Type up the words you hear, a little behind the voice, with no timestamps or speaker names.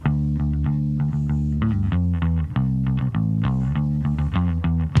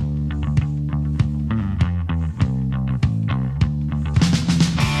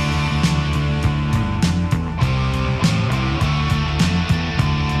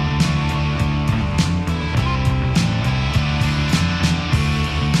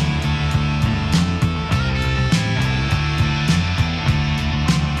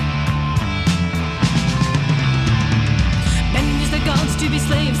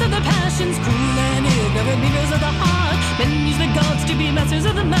of the passions, cruel and ignorant mirrors of the heart. Men use the gods to be masters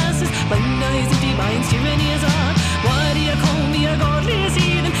of the masses, but lies and divines, tyranny is art. Why do you call me a godless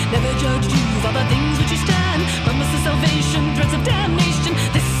heathen? Never judged you for the things which you stand. Promise of salvation, threats of damnation.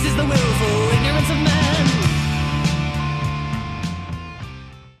 This is the willful ignorance of man.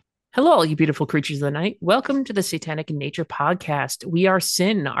 Hello, all you beautiful creatures of the night. Welcome to the Satanic in Nature podcast. We are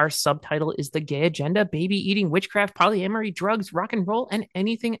Sin. Our subtitle is The Gay Agenda, Baby Eating, Witchcraft, Polyamory, Drugs, Rock and Roll, and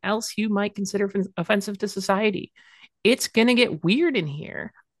anything else you might consider offensive to society. It's going to get weird in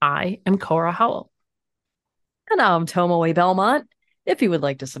here. I am Cora Howell. And I'm Tomoe Belmont. If you would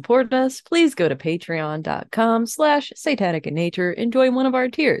like to support us, please go to patreon.com/satanic in nature and join one of our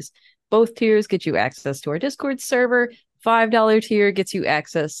tiers. Both tiers get you access to our Discord server. $5 tier gets you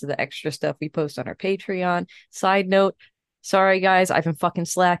access to the extra stuff we post on our Patreon. Side note, sorry guys, I've been fucking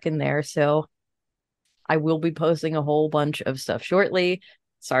slacking there, so I will be posting a whole bunch of stuff shortly.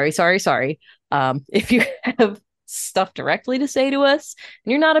 Sorry. If you have stuff directly to say to us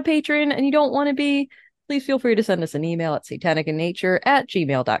and you're not a patron and you don't want to be, please feel free to send us an email at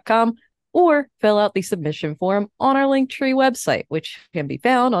satanicinnature@gmail.com or fill out the submission form on our Linktree website, which can be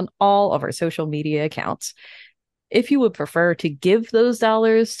found on all of our social media accounts. If you would prefer to give those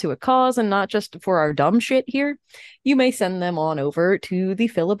dollars to a cause and not just for our dumb shit here, you may send them on over to the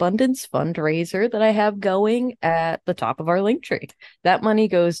Phil Abundance fundraiser that I have going at the top of our Linktree. That money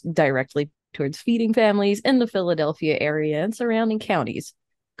goes directly towards feeding families in the Philadelphia area and surrounding counties.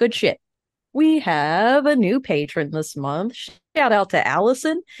 Good shit. We have a new patron this month. Shout out to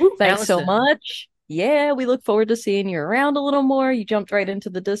Allison. Ooh, Thanks Allison. so much. Yeah, we look forward to seeing you around a little more. You jumped right into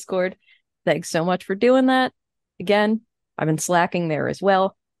the Discord. Thanks so much for doing that. Again, I've been slacking there as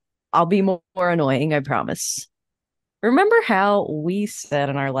well. I'll be more annoying, I promise. Remember how we said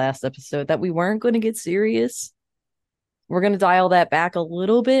in our last episode that we weren't going to get serious? We're going to dial that back a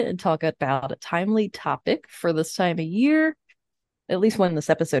little bit and talk about a timely topic for this time of year, at least when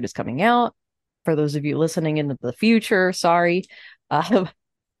this episode is coming out. For those of you listening into the future, sorry. We're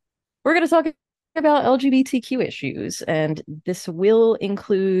going to talk about LGBTQ issues, and this will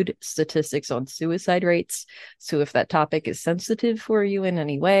include statistics on suicide rates. So if that topic is sensitive for you in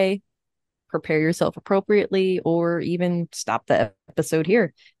any way, prepare yourself appropriately, or even stop the episode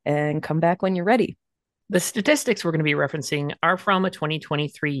here and come back when you're ready. The statistics we're going to be referencing are from a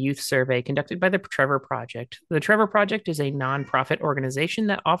 2023 youth survey conducted by the Trevor Project. The Trevor Project is a nonprofit organization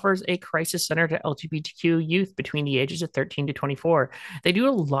that offers a crisis center to LGBTQ youth between the ages of 13 to 24. They do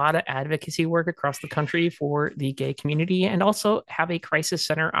a lot of advocacy work across the country for the gay community and also have a crisis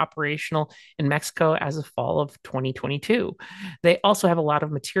center operational in Mexico as of fall of 2022. They also have a lot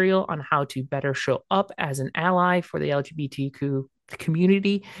of material on how to better show up as an ally for the LGBTQ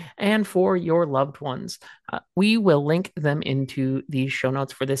community and for your loved ones. We will link them into the show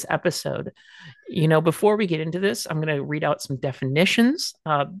notes for this episode. Before we get into this, I'm going to read out some definitions.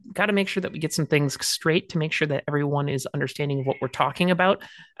 Got to make sure that we get some things straight to make sure that everyone is understanding what we're talking about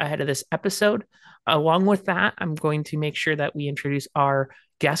ahead of this episode. Along with that, I'm going to make sure that we introduce our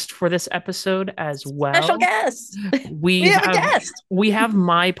guest for this episode as well. Special guest. We have a guest. We have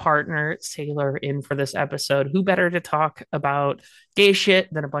my partner Saylor in for this episode. Who better to talk about gay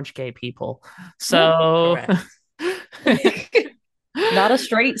shit than a bunch of gay people? So not a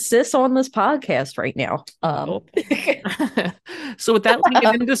straight cis on this podcast right now. So with that, let me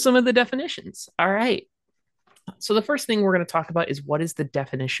get into some of the definitions. All right. So the first thing we're going to talk about is, what is the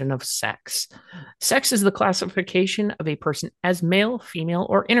definition of sex? Sex is the classification of a person as male, female,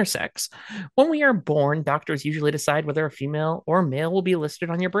 or intersex. When we are born, doctors usually decide whether a female or male will be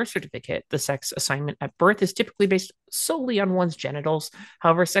listed on your birth certificate. The sex assignment at birth is typically based solely on one's genitals.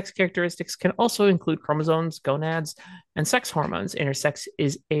 However, sex characteristics can also include chromosomes, gonads, and sex hormones. Intersex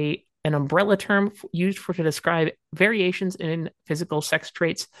is an umbrella term used to describe variations in physical sex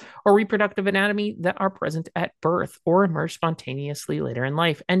traits or reproductive anatomy that are present at birth or emerge spontaneously later in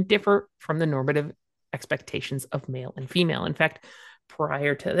life and differ from the normative expectations of male and female. In fact,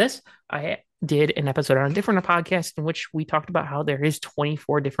 prior to this, I did an episode on a different podcast in which we talked about how there is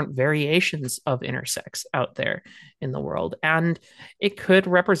 24 different variations of intersex out there in the world, and it could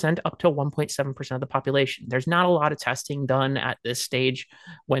represent up to 1.7% of the population. There's not a lot of testing done at this stage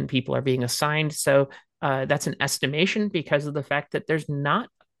when people are being assigned, so that's an estimation because of the fact that there's not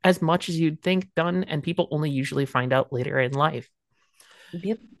as much as you'd think done, and people only usually find out later in life.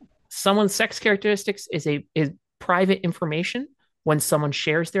 Yep. Someone's sex characteristics is private information. When someone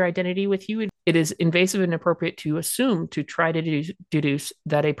shares their identity with you, it is invasive and inappropriate to assume, to try to deduce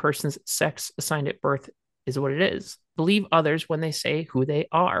that a person's sex assigned at birth is what it is. Believe others when they say who they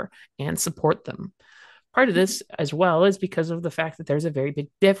are and support them. Part of this as well is because of the fact that there's a very big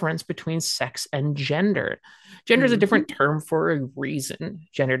difference between sex and gender. Gender is a different term for a reason.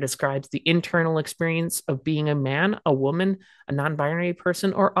 Gender describes the internal experience of being a man, a woman, a non-binary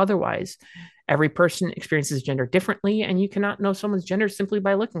person, or otherwise. Every person experiences gender differently, and you cannot know someone's gender simply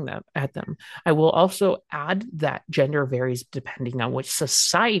by looking at them. I will also add that gender varies depending on which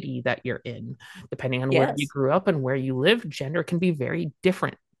society that you're in. Depending on where you grew up and where you live, gender can be very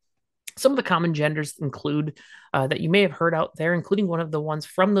different. Some of the common genders include that you may have heard out there, including one of the ones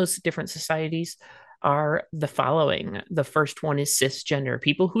from those different societies, are the following. The first one is cisgender,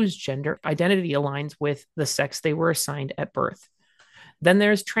 people whose gender identity aligns with the sex they were assigned at birth. Then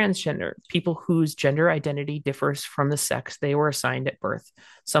there's transgender, people whose gender identity differs from the sex they were assigned at birth.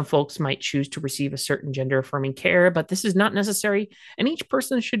 Some folks might choose to receive a certain gender affirming care, but this is not necessary, and each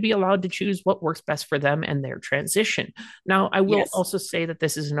person should be allowed to choose what works best for them and their transition. Now, I will also say that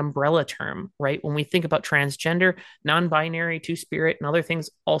this is an umbrella term, right? When we think about transgender, non-binary, two-spirit, and other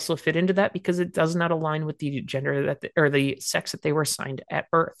things also fit into that because it does not align with the gender or the sex that they were assigned at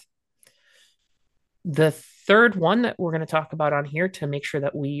birth. The third one that we're going to talk about on here to make sure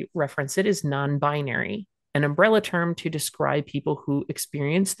that we reference it is non-binary, an umbrella term to describe people who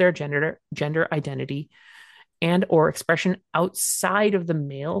experience their gender identity and or expression outside of the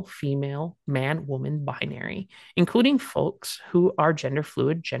male, female, man, woman binary, including folks who are gender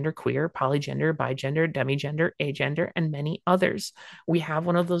fluid, gender queer, polygender, bigender, demigender, agender, and many others. We have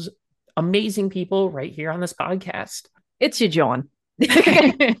one of those amazing people right here on this podcast. It's you, John.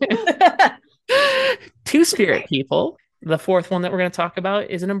 Two-spirit people. The fourth one that we're going to talk about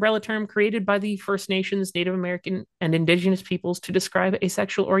is an umbrella term created by the First Nations, Native American, and Indigenous peoples to describe a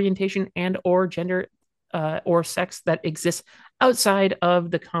sexual orientation and or gender or sex that exists outside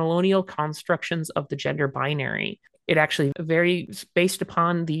of the colonial constructions of the gender binary. It actually varies based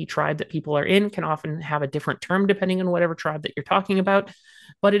upon the tribe that people are in, can often have a different term depending on whatever tribe that you're talking about,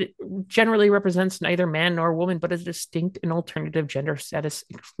 but it generally represents neither man nor woman, but a distinct and alternative gender status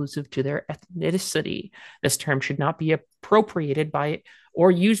exclusive to their ethnicity. This term should not be appropriated by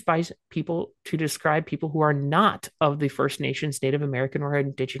or used by people to describe people who are not of the First Nations, Native American, or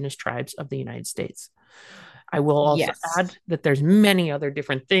Indigenous tribes of the United States. I will also add that there's many other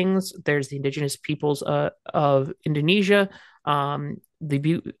different things. There's the indigenous peoples of Indonesia, the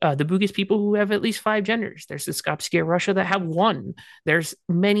Bugis people who have at least 5 genders. There's the Skopje of Russia that have 1. There's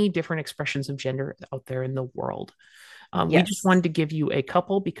many different expressions of gender out there in the world. We just wanted to give you a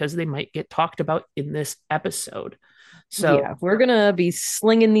couple because they might get talked about in this episode. So we're going to be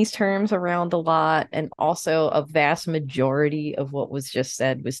slinging these terms around a lot. And also a vast majority of what was just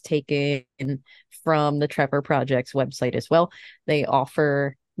said was taken from the Trevor Project's website as well. They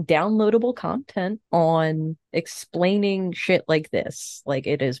offer downloadable content on explaining shit like this. Like,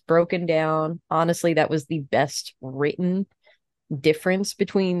 it is broken down. Honestly, that was the best written difference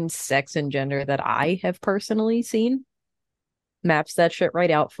between sex and gender that I have personally seen. Maps that shit right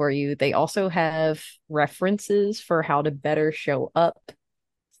out for you. They also have references for how to better show up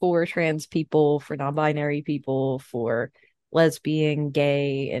for trans people, for non-binary people, for lesbian,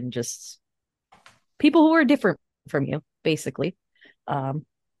 gay, and just people who are different from you, basically.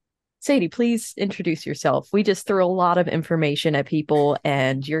 Sadie, please introduce yourself. We just threw a lot of information at people,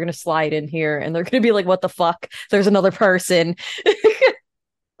 and you're going to slide in here, and they're going to be like, what the fuck? There's another person.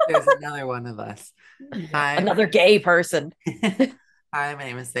 There's another one of us. Hi. Another gay person. Hi, my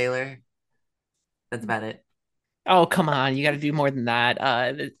name is Saylor. That's about it. Oh, come on. You got to do more than that.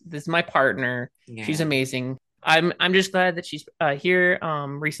 This is my partner. Yeah. She's amazing. I'm just glad that she's here.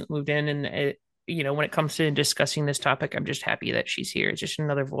 Recently moved in, and when it comes to discussing this topic, I'm just happy that she's here. It's just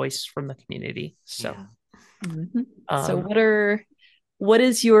another voice from the community. So, what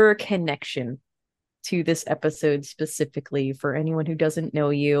is your connection to this episode specifically for anyone who doesn't know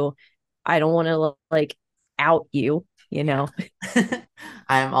you? I don't want to out you,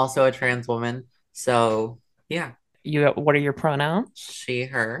 I'm also a trans woman. So yeah. What are your pronouns? She,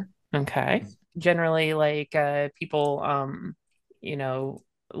 her. Okay. Generally, people,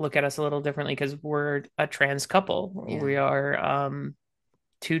 look at us a little differently because we're a trans couple. Yeah. We are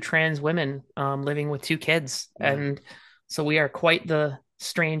 2 trans women living with 2 kids. Yeah. And so we are quite the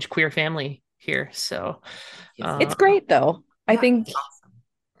strange queer family here. So it's great though. I think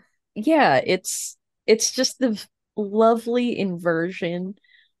it's just the lovely inversion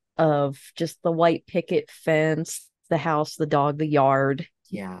of just the white picket fence, the house, the dog, the yard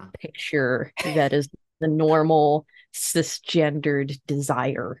picture that is the normal cisgendered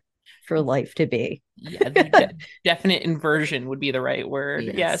desire for life to be. Yeah, the definite inversion would be the right word.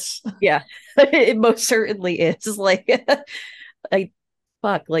 Yes. Yeah, it most certainly is.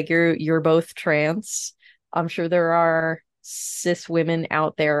 You're both trans. I'm sure there are cis women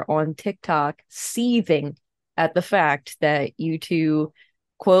out there on TikTok seething at the fact that you two,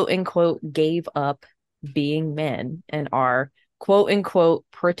 quote unquote, gave up being men and are, quote unquote,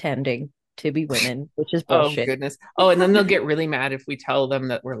 pretending to be women, which is Oh bullshit. goodness. Oh, and then they'll get really mad if we tell them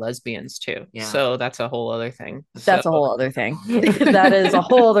that we're lesbians too. Yeah. So that's a whole other thing. That's a whole other thing. That is a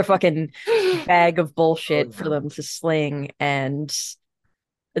whole other fucking bag of bullshit for them to sling. And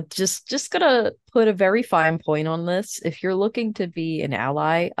just gonna put a very fine point on this. If you're looking to be an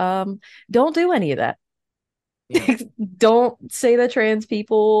ally, don't do any of that. Yeah. Don't say that trans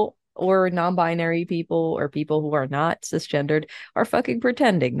people or non-binary people or people who are not cisgendered are fucking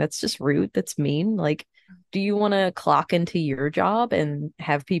pretending. That's just rude. That's mean. Like, do you want to clock into your job and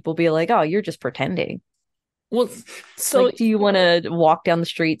have people be like, "Oh, you're just pretending"? Well, so Like, do you want to walk down the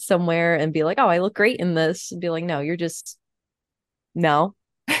street somewhere and be like, "Oh, I look great in this," and be like, "No, you're just no."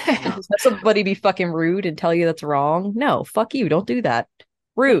 No. Just have somebody be fucking rude and tell you that's wrong. No, fuck you. Don't do that.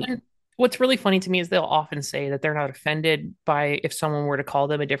 Rude. and what's really funny to me is they'll often say that they're not offended by if someone were to call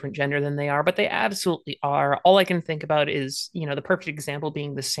them a different gender than they are, but they absolutely are. All I can think about is, the perfect example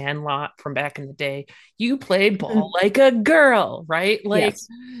being the Sandlot from back in the day. You play ball like a girl, right? Like,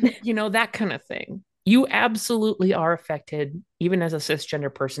 Yes. that kind of thing. You absolutely are affected, even as a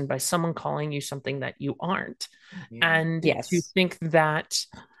cisgender person, by someone calling you something that you aren't. Yeah. And to Yes. think that,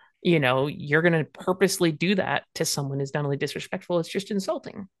 you're going to purposely do that to someone is not only disrespectful, it's just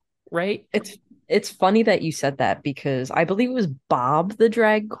insulting, right? It's funny that you said that because I believe it was Bob the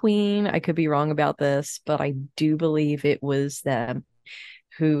drag queen. I could be wrong about this, but I do believe it was them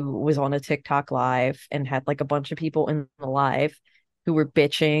who was on a TikTok live and had like a bunch of people in the live who were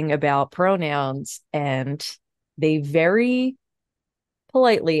bitching about pronouns, and they very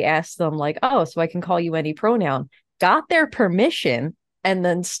politely asked them like, "Oh, so I can call you any pronoun." Got their permission and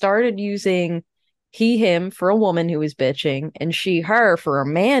then started using he, him for a woman who was bitching and she, her for a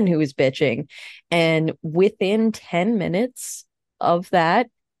man who was bitching. And within 10 minutes of that,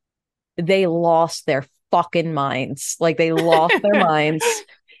 they lost their fucking minds. Like they lost their minds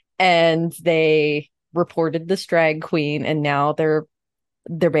and they reported this drag queen, and now they're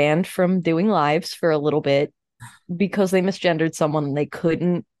banned from doing lives for a little bit because they misgendered someone and they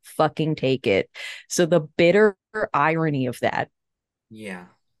couldn't fucking take it. So the bitter irony of that Yeah.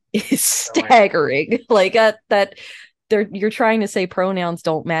 is staggering. Like that you're trying to say pronouns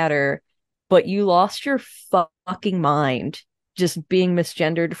don't matter, but you lost your fucking mind just being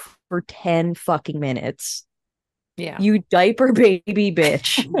misgendered for 10 fucking minutes. Yeah. You diaper baby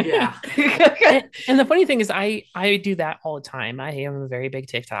bitch. Yeah. And the funny thing is I do that all the time. I am a very big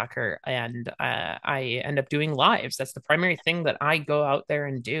TikToker, and I end up doing lives. That's the primary thing that I go out there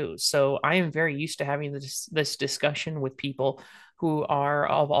and do. So I am very used to having this discussion with people who are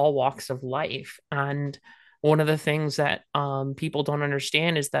of all walks of life. And one of the things that people don't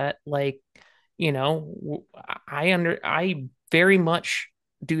understand is that, like, I very much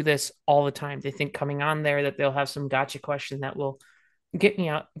do this all the time. They think coming on there that they'll have some gotcha question that will get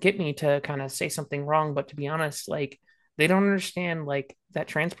me to kind of say something wrong, but to be honest, like, they don't understand, like, that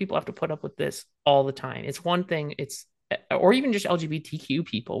trans people have to put up with this all the time. It's one thing, or even just LGBTQ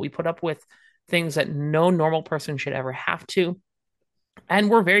people, we put up with things that no normal person should ever have to, and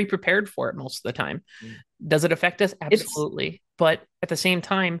we're very prepared for it most of the time. Does it affect us? Absolutely. But at the same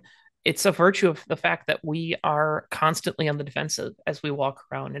time, it's a virtue of the fact that we are constantly on the defensive as we walk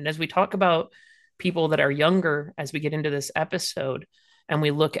around. And as we talk about people that are younger, as we get into this episode, and we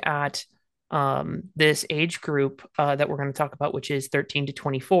look at this age group that we're going to talk about, which is 13 to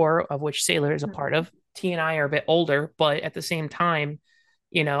 24, of which Saylor is a part of. T and I are a bit older, but at the same time,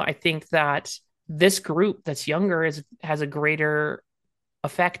 I think that this group that's younger has a greater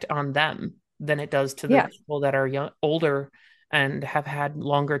effect on them than it does to the people that are older and have had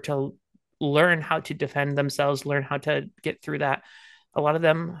longer to learn how to defend themselves, learn how to get through that. A lot of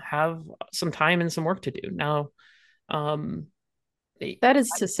them have some time and some work to do. Now, that is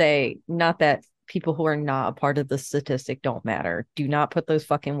to say, not that people who are not a part of the statistic don't matter. Do not put those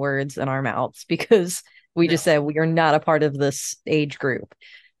fucking words in our mouths, because we just said we are not a part of this age group.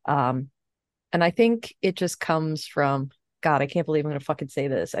 And I think it just comes from, God, I can't believe I'm going to fucking say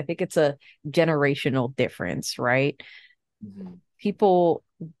this. I think it's a generational difference, right? Mm-hmm. People,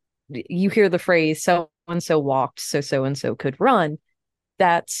 you hear the phrase, so and so walked, so and so could run.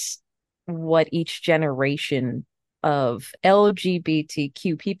 That's what each generation of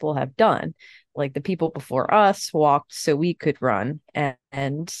LGBTQ people have done. Like the people before us walked so we could run.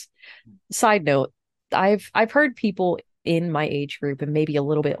 And side note, I've heard people in my age group and maybe a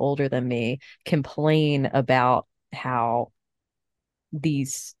little bit older than me complain about how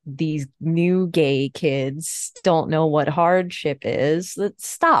these new gay kids don't know what hardship is.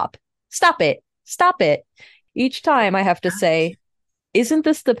 Stop. Stop it. Stop it. Each time I have to say, isn't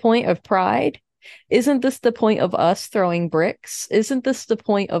this the point of pride? Isn't this the point of us throwing bricks? Isn't this the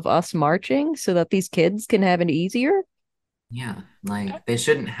point of us marching so that these kids can have it easier? Yeah, like they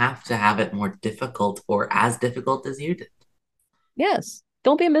shouldn't have to have it more difficult or as difficult as you did. Yes.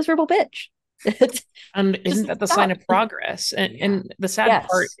 Don't be a miserable bitch. And isn't Just that the sign stop. of progress? And Yeah. and the sad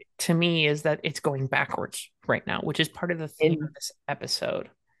part Yes. to me is that it's going backwards right now, which is part of the theme of And this episode.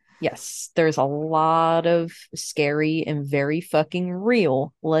 yes, there's a lot of scary and very fucking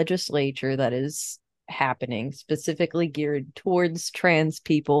real legislature that is happening, specifically geared towards trans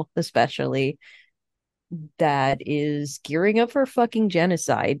people, especially, that is gearing up for fucking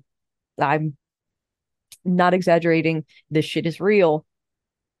genocide. I'm not exaggerating. This shit is real.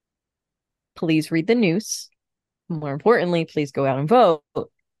 Please read the news. More importantly, please go out and vote.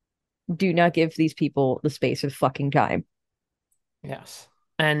 Do not give these people the space of fucking time. Yes.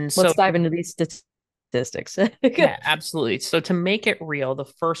 And so Let's dive into these statistics. yeah, absolutely. So to make it real, the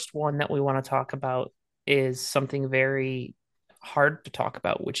first one that we want to talk about is something very hard to talk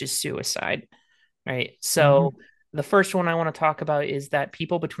about, which is suicide, right? So Mhm. the first one I want to talk about is that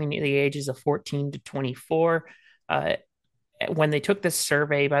people between the ages of 14 to 24, uh, when they took this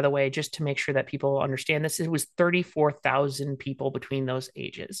survey, by the way, just to make sure that people understand this, it was 34,000 people between those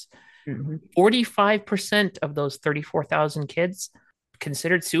ages. Mhm. 45% of those 34,000 kids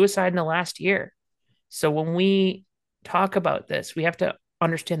considered suicide in the last year. So when we talk about this, we have to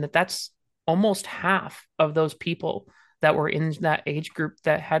understand that that's almost half of those people that were in that age group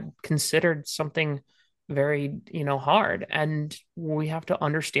that had considered something very, hard. And we have to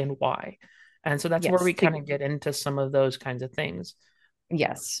understand why. And so that's where we Yes, kind of get into some of those kinds of things.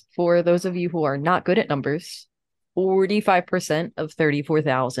 yes. For those of you who are not good at numbers, 45% of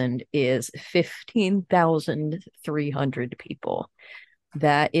 34,000 is 15,300 people.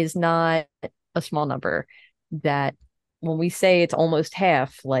 That is not a small number. That when we say it's almost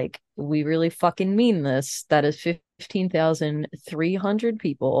half, like we really fucking mean this. That is 15,300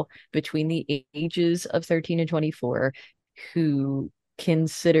 people between the ages of 13 and 24 who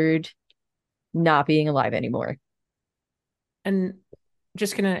considered not being alive anymore. And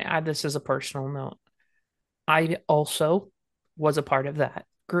just going to add this as a personal note. I also was a part of that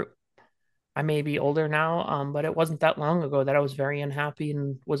group. I may be older now, but it wasn't that long ago that I was very unhappy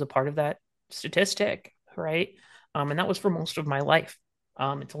and was a part of that statistic, right? And that was for most of my life.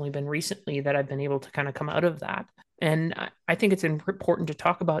 It's only been recently that I've been able to kind of come out of that. And I think it's important to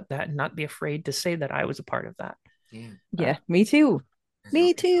talk about that and not be afraid to say that I was a part of that. Yeah. Uh, Yeah, me too. There's a Me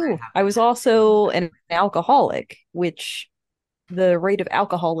reason I too. have I the was tattoo. also an alcoholic, which the rate of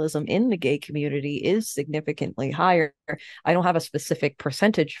alcoholism in the gay community is significantly higher. I don't have a specific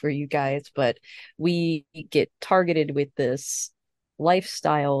percentage for you guys, but we get targeted with this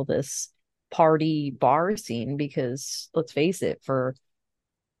lifestyle, this party bar scene, because let's face it, for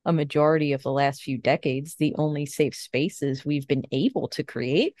a majority of the last few decades, the only safe spaces we've been able to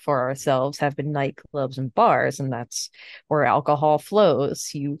create for ourselves have been nightclubs and bars, and that's where alcohol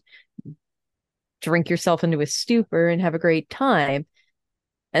flows. You drink yourself into a stupor and have a great time,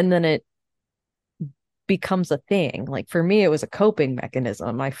 and then it becomes a thing. Like for me, it was a coping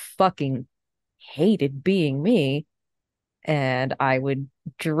mechanism. I fucking hated being me, and I would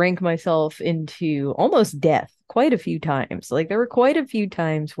drink myself into almost death quite a few times. Like there were quite a few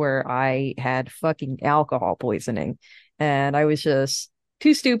times where I had fucking alcohol poisoning, and I was just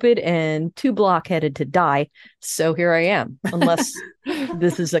too stupid and too blockheaded to die. So here I am, unless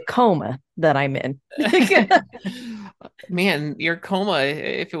this is a coma that I'm in. Man, your coma,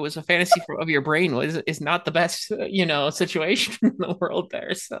 if it was a fantasy of your brain, was is not the best, situation in the world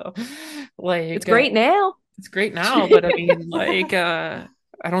there. So, It's like, great now. it's great now, but I mean, like, I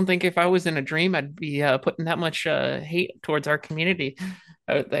don't think if I was in a dream, I'd be putting that much hate towards our community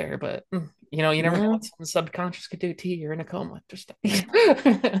out there. But you never know No, what someone's subconscious could do to you. You're in a coma. Just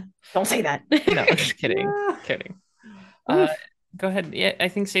don't say that. no, just kidding, kidding. Uh, Oof. go ahead. Yeah, I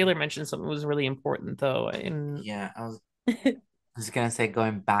think Sailor mentioned something that was really important though. In Yeah, I was gonna say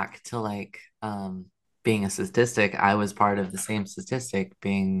going back to like being a statistic, I was part of the same statistic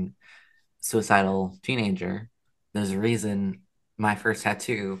being suicidal teenager. There's a reason my first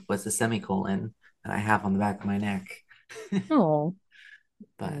tattoo was a semicolon that I have on the back of my neck. Oh,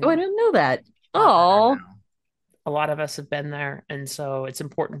 But oh, I didn't know that. a lot better Oh, now. a lot of us have been there, and so it's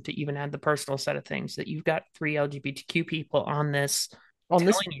important to even add the personal side of things that you've got three LGBTQ people on this on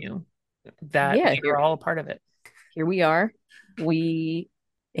this, telling you that yeah, we are all a part of it. here we are. We,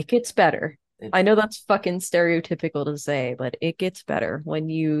 it gets better. I know that's fucking stereotypical to say, but it gets better when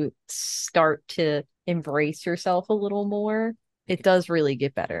you start to embrace yourself a little more. It does really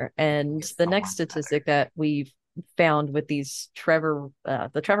get better. And It's the so next much statistic better. that we've found with these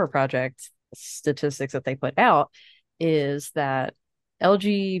the Trevor Project statistics that they put out is that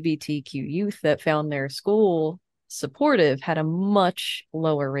LGBTQ youth that found their school supportive had a much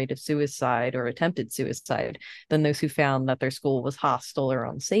lower rate of suicide or attempted suicide than those who found that their school was hostile or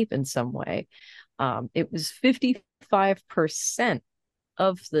unsafe in some way. It was 55%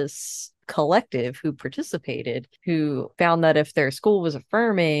 of this collective who participated who found that if their school was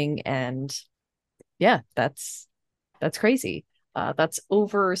affirming, and yeah, that's crazy. That's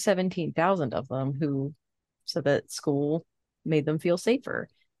over 17,000 of them who said that school made them feel safer.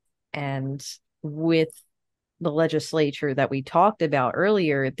 And with the legislature that we talked about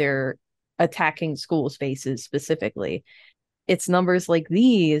earlier, they're attacking school spaces specifically. It's numbers like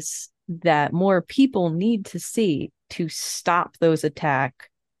these that more people need to see to stop those attack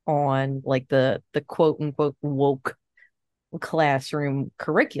on like the quote unquote woke classroom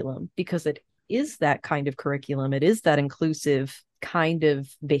curriculum, because it is that kind of curriculum. It is that inclusive kind of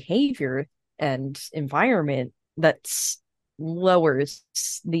behavior and environment that lowers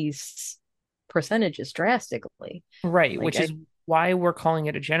these percentages drastically. Right, Like which is why we're calling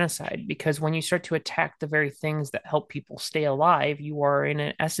it a genocide, because when you start to attack the very things that help people stay alive, you are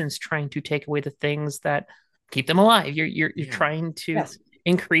in essence trying to take away the things that keep them alive. You're Yeah. trying to yes,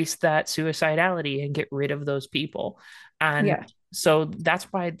 increase that suicidality and get rid of those people. And yeah, so that's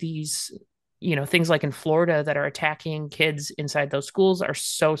why these, things like in Florida that are attacking kids inside those schools are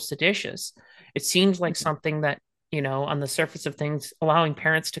so seditious. It seems like something that, on the surface of things, allowing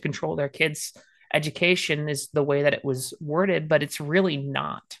parents to control their kids' education is the way that it was worded, but it's really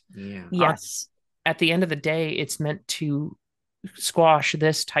not. Yeah. yes, At the end of the day, it's meant to squash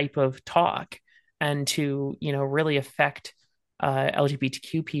this type of talk and to, really affect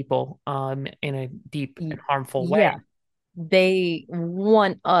LGBTQ people in a deep and harmful way. yeah. They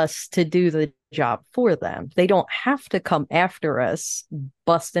want us to do the job for them. They don't have to come after us,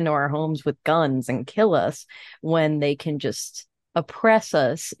 bust into our homes with guns and kill us, when they can just oppress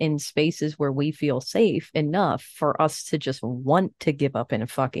us in spaces where we feel safe enough for us to just want to give up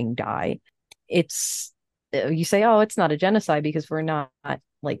and fucking die. It's You say, oh, it's not a genocide because we're not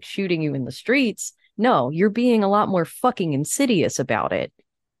like shooting you in the streets. No, you're being a lot more fucking insidious about it.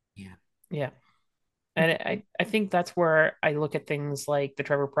 Yeah. Yeah. And I think that's where I look at things like the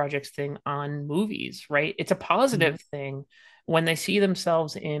Trevor Project's thing on movies, right? It's a positive thing when they see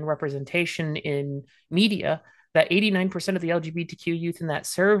themselves in representation in media, that 89% of the LGBTQ youth in that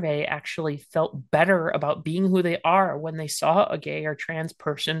survey actually felt better about being who they are when they saw a gay or trans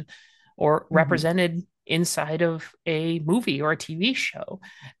person or Mhm. represented inside of a movie or a TV show.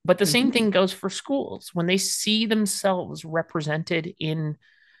 But the same Mhm. thing goes for schools. When they see themselves represented in,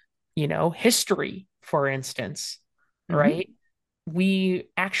 history, for instance, Mhm. right? We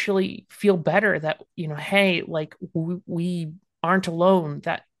actually feel better that, hey, like we aren't alone,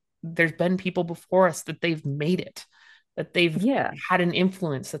 that there's been people before us, that they've made it, that they've Yeah. had an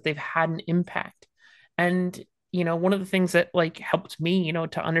influence, that they've had an impact. And, one of the things that like helped me,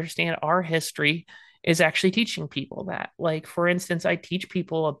 to understand our history is actually teaching people that. Like, for instance, I teach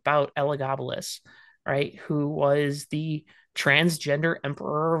people about Elagabalus, right? Who was the transgender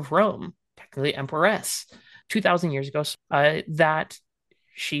emperor of Rome, technically empress, 2,000 years ago, that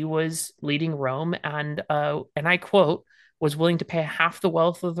she was leading Rome and I quote, was willing to pay half the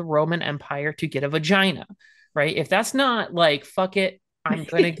wealth of the Roman Empire to get a vagina, right? If that's not like, fuck it, I'm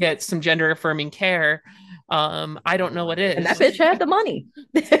going to get some gender affirming care. I don't know what And that is. bitch had the money.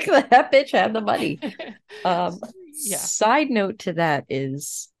 That bitch had the money. Yeah. Side note to that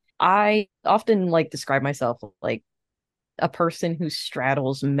is I often like describe myself like a person who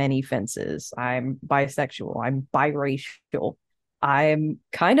straddles many fences. I'm bisexual, I'm biracial. I'm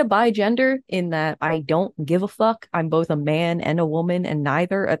kind of bigender in that I don't give a fuck. I'm both a man and a woman and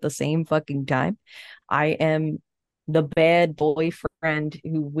neither at the same fucking time. I am the bad boyfriend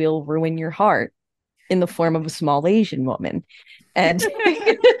who will ruin your heart in the form of a small Asian woman. And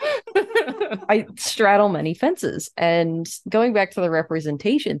I straddle many fences. And going back to the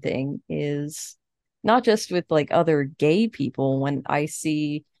representation thing is not just with like other gay people. When I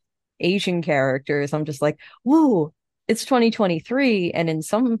see Asian characters, I'm just like, whoa, it's 2023. And in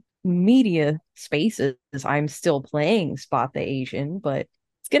some media spaces, I'm still playing Spot the Asian, but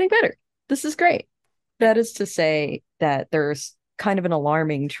it's getting better. This is great. That is to say that there's kind of an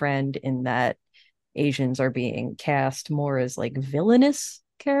alarming trend in that Asians are being cast more as like villainous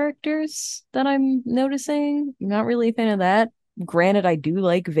characters that I'm noticing. I'm not really a fan of that. Granted, I do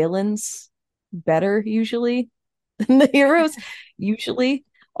like villains better usually than the heroes usually.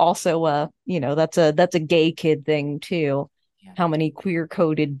 Also, that's a gay kid thing too. Yeah. How many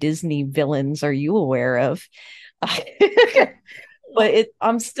queer-coded Disney villains are you aware of? But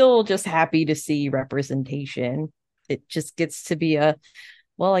I'm still just happy to see representation. It just gets to be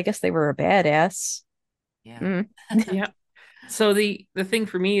well, I guess they were a badass. Yeah. Mm. Yeah. So the thing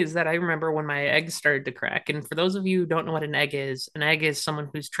for me is that I remember when my eggs started to crack. And for those of you who don't know what an egg is someone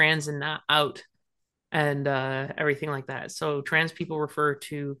who's trans and not out and everything like that. So trans people refer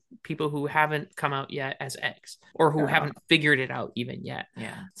to people who haven't come out yet as eggs or who haven't figured it out even yet.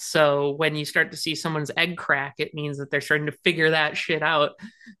 Yeah. So when you start to see someone's egg crack, it means that they're starting to figure that shit out.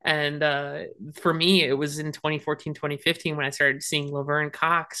 And for me, it was in 2014, 2015 when I started seeing Laverne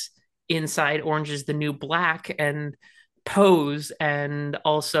Cox inside Orange is the New Black and Pose and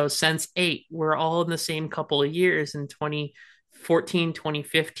also Sense8. We're all in the same couple of years in 2014,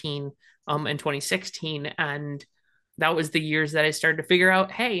 2015 and 2016, and that was the years that I started to figure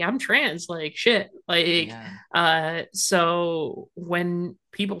out, hey, I'm trans, like shit, like so when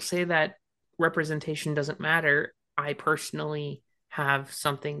people say that representation doesn't matter, I personally have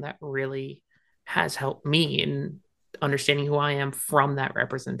something that really has helped me in understanding who I am from that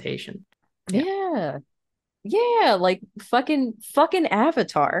representation. Yeah. Yeah, like fucking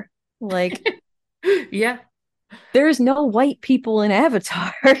Avatar. Like Yeah. there's no white people in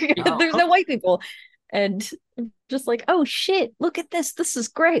Avatar. No. There's no white people. And just like, oh shit, look at this. This is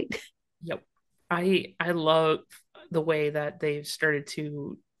great. Yep. I love the way that they've started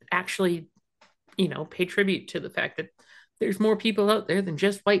to actually, pay tribute to the fact that there's more people out there than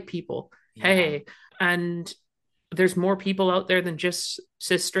just white people. Yeah. Hey, and there's more people out there than just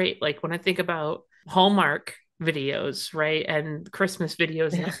cis straight. Like when I think about Hallmark videos, right, and Christmas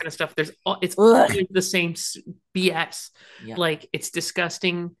videos and that kind of stuff, it's always the same BS. Yeah. Like it's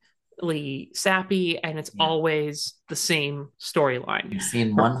disgustingly sappy, and it's always the same storyline. You've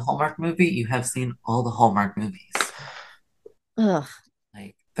seen one Hallmark movie, you have seen all the Hallmark movies. Ugh.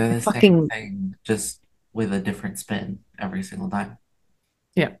 Like they're the Fucking- same thing, just with a different spin every single time.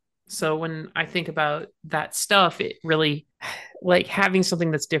 Yeah. So when I think about that stuff, it really, like, having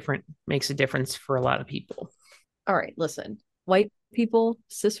something that's different makes a difference for a lot of people. All right, listen. White people,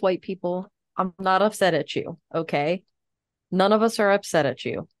 cis white people, I'm not upset at you, okay? None of us are upset at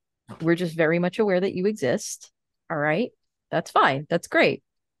you. We're just very much aware that you exist. All right? That's fine. That's great.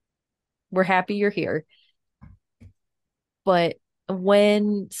 We're happy you're here. But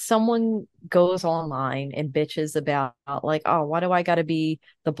when someone goes online and bitches about like, oh, why do I gotta be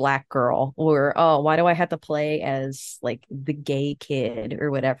the black girl? Or oh, why do I have to play as like the gay kid or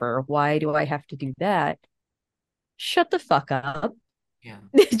whatever? Why do I have to do that? Shut the fuck up. Yeah.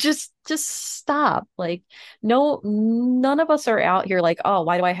 Just stop. Like, no, none of us are out here like, oh,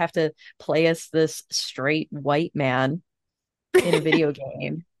 why do I have to play as this straight white man in a video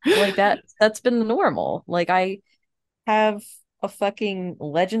game? Like that's been normal. Like I have a fucking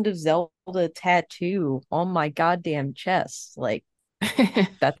Legend of Zelda tattoo on my goddamn chest. Like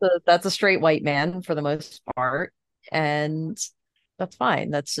that's a straight white man for the most part. And that's fine.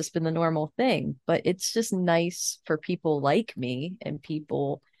 That's just been the normal thing. But it's just nice for people like me and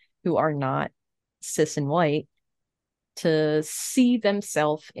people who are not cis and white to see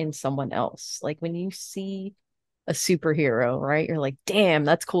themselves in someone else. Like when you see a superhero, right? You're like, damn,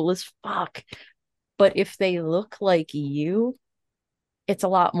 that's cool as fuck. But if they look like you, it's a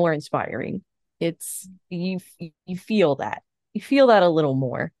lot more inspiring. It's you feel that. You feel that a little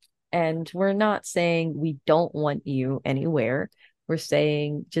more. And we're not saying we don't want you anywhere. We're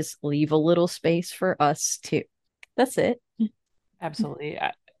saying just leave a little space for us too. That's it. Absolutely.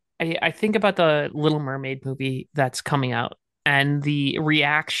 I think about the Little Mermaid movie that's coming out and the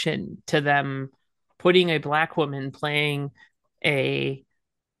reaction to them putting a black woman playing a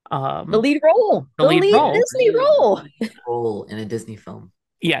The lead role. The lead role. Disney role. Role in a Disney film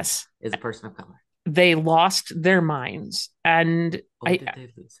Yes. is a person of color. They lost their minds. And Did they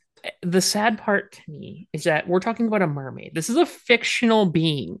lose it? The sad part to me is that we're talking about a mermaid. This is a fictional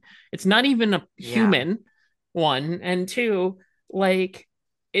being. It's not even a human, one. And two, like,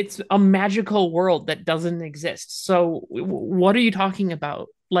 it's a magical world that doesn't exist. So what are you talking about?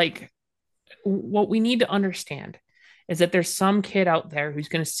 Like, what we need to understand is that there's some kid out there who's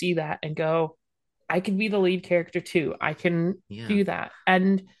going to see that and go, I can be the lead character too. I can do that.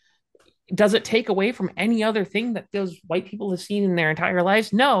 And does it take away from any other thing that those white people have seen in their entire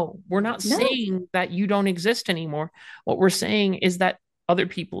lives? No, we're not saying that you don't exist anymore. What we're saying is that other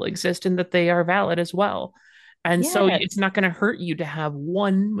people exist and that they are valid as well. And so it's not going to hurt you to have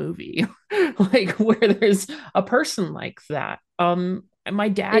one movie like where there's a person like that. my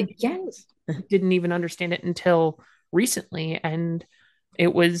dad Yes. didn't even understand it until recently. And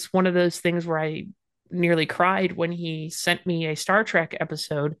it was one of those things where I nearly cried when he sent me a Star Trek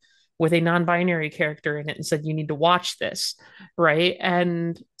episode with a non-binary character in it and said, "You need to watch this." Right.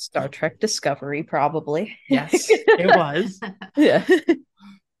 And Star Trek Discovery, probably. yes, it was. Yeah.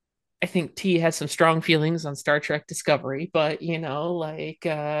 I think T has some strong feelings on Star Trek Discovery, but like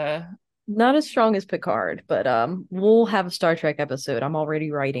Not as strong as Picard, but we'll have a Star Trek episode. I'm already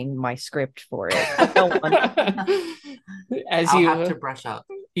writing my script for it. But go on. as I'll you have to brush up.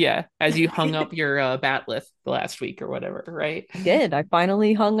 yeah, as you hung up your batleth last week or whatever, right? I did. I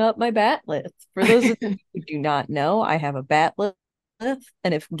finally hung up my batleth. For those of you who do not know, I have a batleth,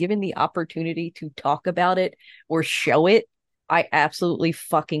 and if given the opportunity to talk about it or show it, I absolutely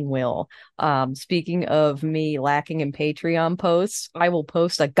fucking will. Speaking of me lacking in Patreon posts, I will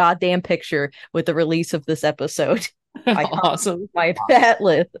post a goddamn picture with the release of this episode. I hung Awesome. my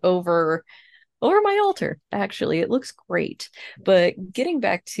batleth over my altar. Actually, it looks great. But getting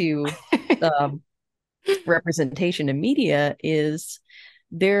back to um, representation in media, is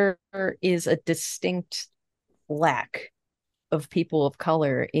there is a distinct lack of people of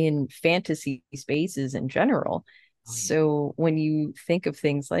color in fantasy spaces in general. Oh, yeah. So when you think of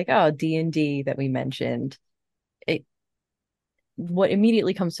things like D&D that we mentioned, it what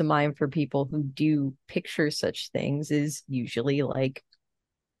immediately comes to mind for people who do picture such things is usually like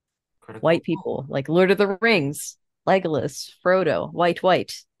Critical white Role. people, like Lord of the Rings, Legolas, Frodo, white,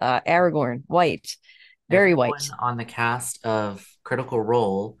 Aragorn, white, very Everyone white. on the cast of Critical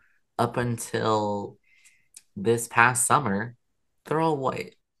Role up until this past summer, they're all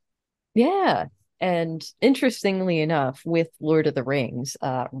white. Yeah. And interestingly enough, with Lord of the Rings,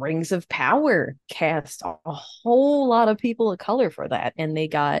 Rings of Power cast a whole lot of people of color for that. And they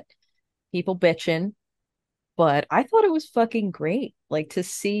got people bitching, but I thought it was fucking great. Like to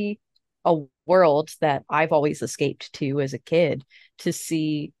see a world that I've always escaped to as a kid, to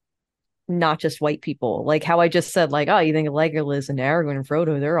see not just white people. Like how I just said, like, oh, you think of Legolas and Aragorn and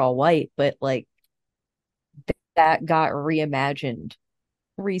Frodo, they're all white, but like that got reimagined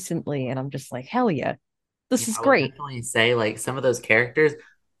recently, and I'm just like, hell yeah, this Yeah, is I would great. definitely say like some of those characters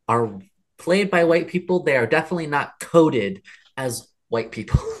are played by white people. They are definitely not coded as white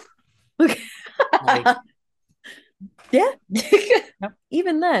people. Like, Yeah.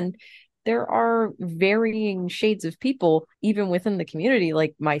 Even then, there are varying shades of people, even within the community.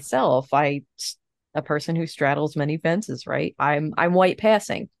 Like myself, a person who straddles many fences, right? I'm white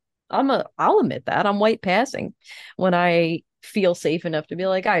passing. I'll admit that. I'm white passing when I feel safe enough to be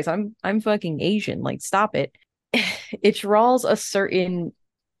like, guys, I'm fucking Asian. Like, stop it. It draws a certain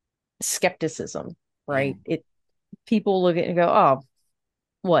skepticism, yeah. right? It People look at it and go, oh,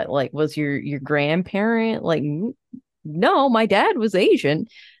 what, like, was your grandparent like, no, my dad was Asian.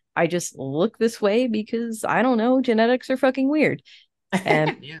 I just look this way because I don't know, genetics are fucking weird.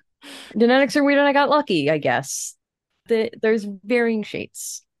 And Yeah. genetics are weird and I got lucky, I guess. There's varying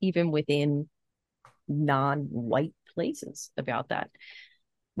shades even within non-white places about that.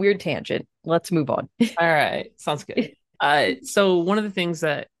 Weird tangent. Let's move on. All right, sounds good. So one of the things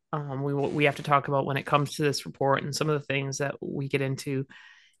that we have to talk about when it comes to this report and some of the things that we get into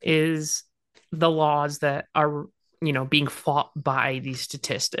is the laws that are being fought by these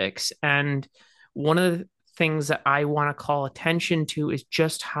statistics. And one of the things that I want to call attention to is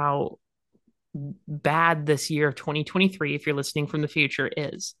just how bad this year of 2023, if you're listening from the future,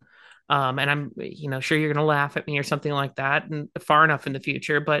 is. And I'm, sure you're going to laugh at me or something like that, and far enough in the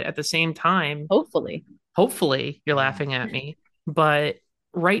future. But at the same time, hopefully you're laughing at me. But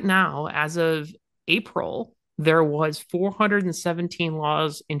right now, as of April, there was 417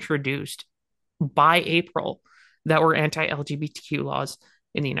 laws introduced by April that were anti-LGBTQ laws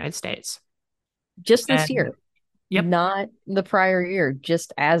in the United States. Just this And year. yep. Not the prior year,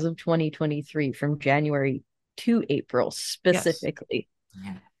 just as of 2023, from January to April specifically.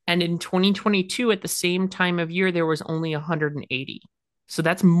 Yeah. And in 2022, at the same time of year, there was only 180. So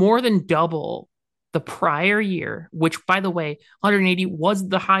that's more than double the prior year, which, by the way, 180 was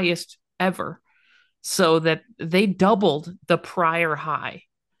the highest ever. So that they doubled the prior high.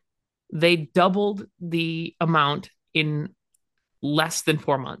 They doubled the amount in less than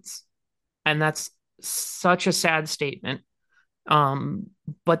 4 months. And that's such a sad statement.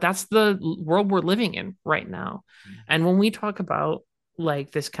 But that's the world we're living in right now. And when we talk about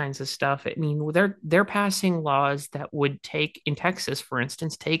like this kinds of stuff, I mean, they're passing laws that would take, in Texas, for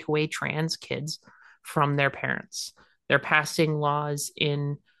instance, take away trans kids from their parents. They're passing laws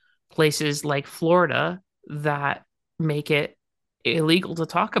in places like Florida that make it illegal to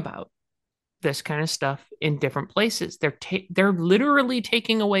talk about. this kind of stuff in different places. They're literally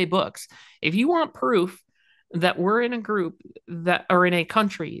taking away books. If you want proof that we're in a group that or in a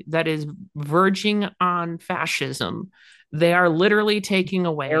country that is verging on fascism, they are literally taking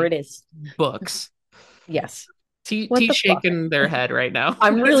There away it is. books. Yes. T What the fuck? shaking their head right now.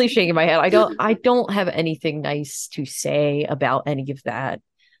 I'm really shaking my head. I don't have anything nice to say about any of that.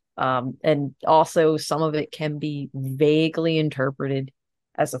 And also some of it can be vaguely interpreted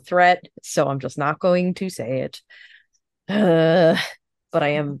as a threat, so I'm just not going to say it. But I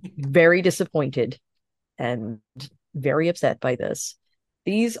am very disappointed and very upset by this.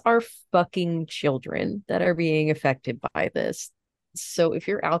 These are fucking children that are being affected by this. So if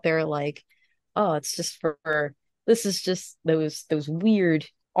you're out there like, oh, it's just for this is just those weird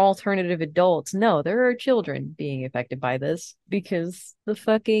alternative adults. No, there are children being affected by this because the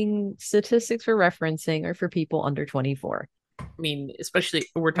fucking statistics we're referencing are for people under 24. I mean, especially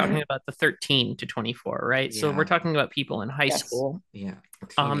we're talking about the 13 to 24, right? So we're talking about people in high school. Yeah.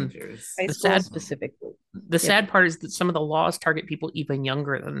 Teenagers. High school specifically. The sad part is that some of the laws target people even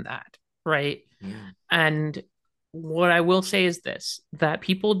younger than that, right? Yeah. And what I will say is this, that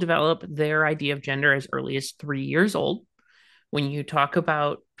people develop their idea of gender as early as 3 years old. When you talk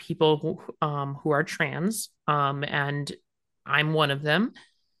about people who are trans, and I'm one of them,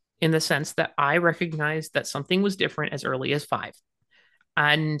 in the sense that I recognized that something was different as early as 5.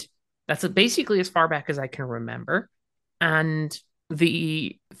 And that's basically as far back as I can remember. And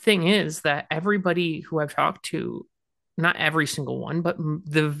the thing is that everybody who I've talked to, not every single one, but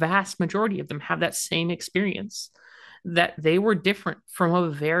the vast majority of them have that same experience, that they were different from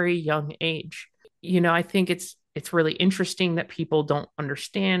a very young age. You know, I think it's really interesting that people don't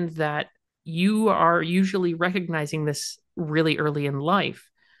understand that you are usually recognizing this really early in life.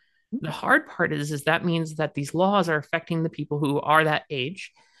 The hard part is that means that these laws are affecting the people who are that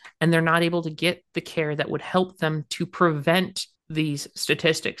age, and they're not able to get the care that would help them to prevent these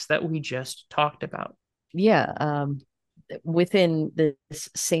statistics that we just talked about. Yeah. Within this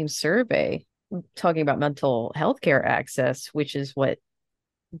same survey, talking about mental health care access, which is what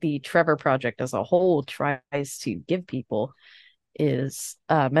the Trevor Project as a whole tries to give people, is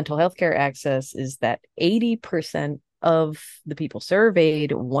mental health care access is that 80% of the people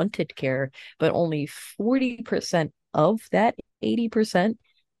surveyed wanted care, but only 40% of that 80%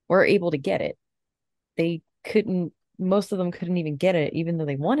 were able to get it. Most of them couldn't even get it, even though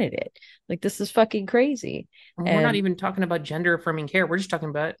they wanted it. Like, this is fucking crazy. And we're not even talking about gender affirming care. We're just talking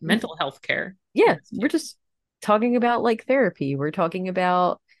about mental health care. Yeah, we're just talking about like therapy. We're talking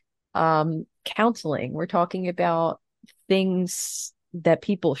about counseling. We're talking about things that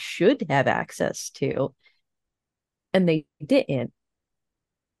people should have access to, and they didn't.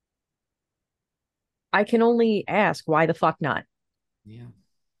 I can only ask, why the fuck not? Yeah.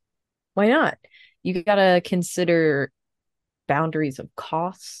 Why not? You gotta consider boundaries of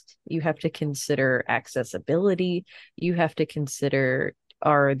cost. You have to consider accessibility. You have to consider,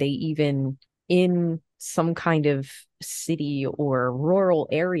 are they even in some kind of city or rural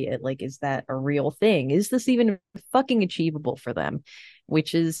area? Like, is that a real thing? Is this even fucking achievable for them?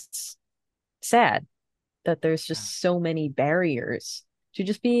 Which is sad, that there's just so many barriers to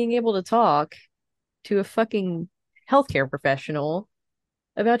just being able to talk to a fucking healthcare professional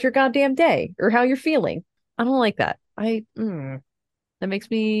about your goddamn day or how you're feeling. I don't like that. That makes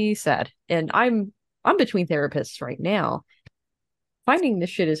me sad. And I'm between therapists right now. Finding this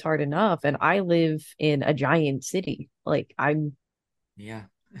shit is hard enough, and I live in a giant city. Like, I'm Yeah.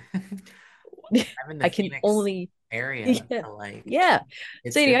 I'm in the I can Phoenix only area. Yeah. So, like, Yeah.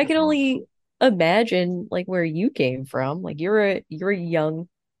 it's Sadie, I can difficult. only imagine like where you came from. Like, you're a young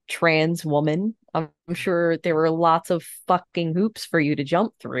trans woman. I'm sure there were lots of fucking hoops for you to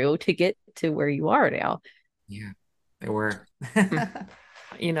jump through to get to where you are now. Yeah, there were.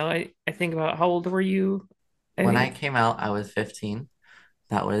 You know, I think about, how old were you? When I came out, I was 15.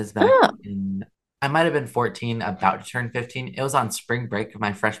 That was back Oh, in, I might have been 14, about to turn 15. It was on spring break of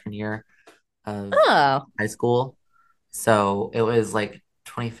my freshman year of oh. high school. So it was like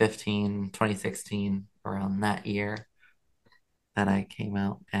 2015, 2016, around that year that I came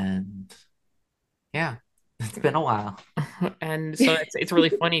out. And yeah, it's been a while. And so it's really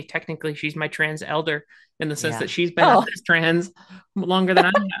funny. Technically, she's my trans elder in the sense Yeah. that she's been Oh. as trans longer than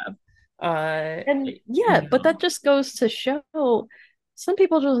I have. And yeah, but that just goes to show some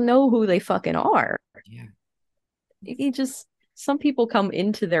people just know who they fucking are. Yeah. Some people come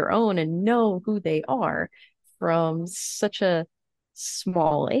into their own and know who they are from such a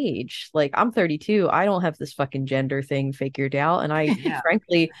small age. Like, I'm 32. I don't have this fucking gender thing figured out, and I Yeah.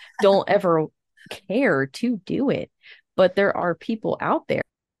 frankly don't ever care to do it. But there are people out there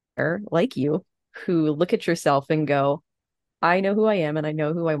like you who look at yourself and go, I know who I am and I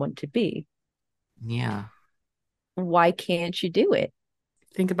know who I want to be. Yeah. Why can't you do it?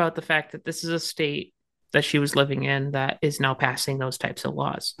 Think about the fact that this is a state that she was living in that is now passing those types of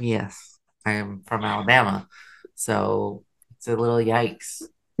laws. Yes. I am from Alabama. So it's a little yikes.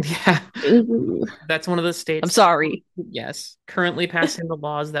 Yeah. Ooh, That's one of the I'm states, sorry. yes, currently passing the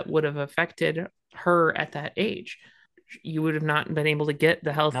laws that would have affected her at that age. You would have not been able to get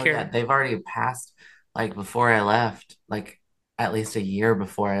the health No, yeah, care. they've already passed, like before I left, like at least a year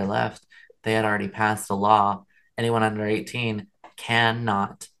before I left, they had already passed a law. Anyone under 18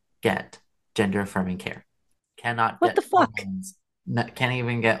 cannot get gender affirming care, cannot What get the fuck? hormones, can't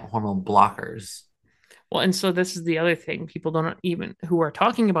even get hormone blockers. Well, and so this is the other thing. People don't even, who are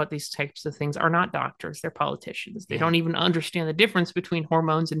talking about these types of things, are not doctors, they're politicians. They Yeah. don't even understand the difference between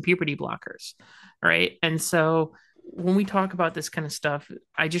hormones and puberty blockers. Right. And so when we talk about this kind of stuff,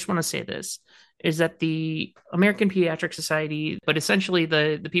 I just want to say this is that the American Pediatric Society, but essentially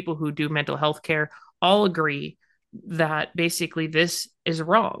the people who do mental health care, all agree that basically this is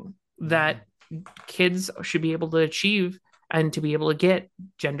wrong, that kids should be able to achieve and to be able to get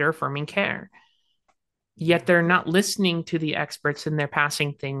gender affirming care. Yet they're not listening to the experts and they're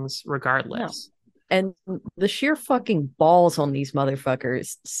passing things regardless. And the sheer fucking balls on these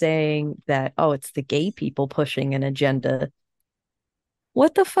motherfuckers saying that, oh, it's the gay people pushing an agenda.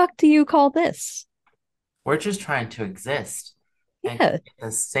 What the fuck do you call this? We're just trying to exist. And Yeah.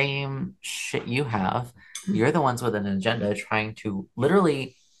 the same shit you have, you're the ones with an agenda trying to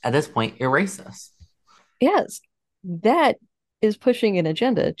literally, at this point, erase us. Yes. That is pushing an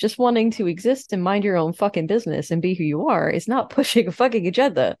agenda. Just wanting to exist and mind your own fucking business and be who you are is not pushing a fucking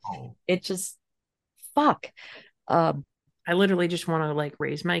agenda. Oh. It just fuck. I literally just want to like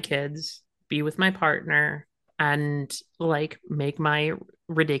raise my kids, be with my partner, and like make my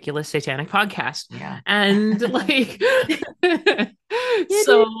ridiculous satanic podcast. Yeah. And like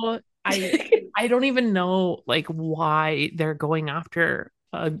so I don't even know like why they're going after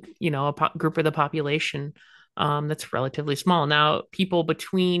a group of the population that's relatively small. Now, people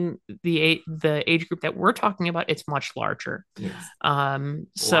between the age group that we're talking about, it's much larger. Yes.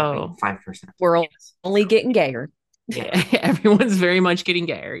 So 5%. We're only getting gayer. Yeah, everyone's very much getting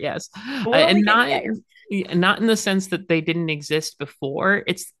gayer, yes. And not in the sense that they didn't exist before.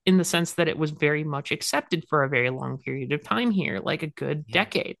 It's in the sense that it was very much accepted for a very long period of time here, like a good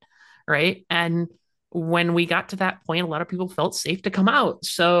decade, right? And when we got to that point, a lot of people felt safe to come out.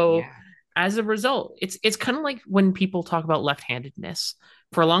 So as a result, it's kind of like when people talk about left-handedness.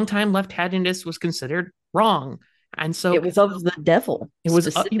 For a long time, left-handedness was considered wrong. And so it was of the devil. It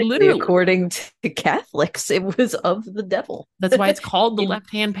was literally, according to Catholics, it was of the devil. That's why it's called the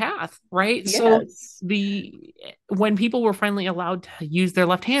left-hand path, right? Yes. So when people were finally allowed to use their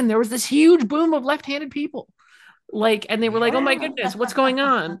left hand, there was this huge boom of left-handed people. And they were like, "Oh my goodness, what's going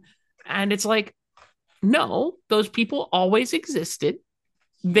on?" And it's like, no, those people always existed.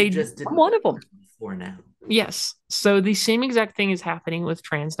 They just didn't. I'm one of them. For now. Yes. So the same exact thing is happening with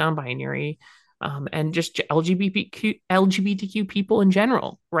trans non-binary. And just LGBTQ people in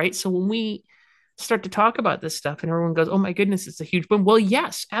general, right? So when we start to talk about this stuff and everyone goes, oh my goodness, it's a huge boom. Well,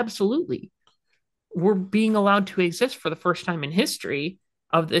 yes, absolutely. We're being allowed to exist for the first time in history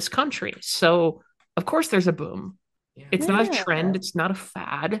of this country. So of course there's a boom. It's not a trend. It's not a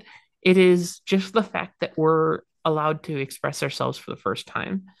fad. It is just the fact that we're allowed to express ourselves for the first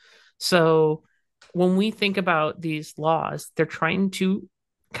time. So when we think about these laws, they're trying to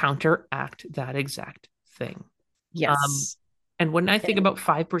counteract that exact thing. Yes. And when I think about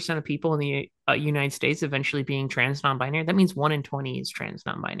 5% of people in the United States eventually being trans non-binary, that means 1 in 20 is trans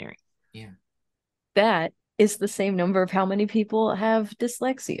non-binary. Yeah. That is the same number of how many people have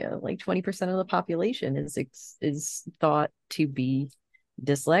dyslexia. Like 20% of the population is thought to be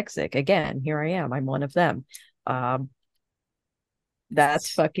dyslexic. Again, here I am. I'm one of them.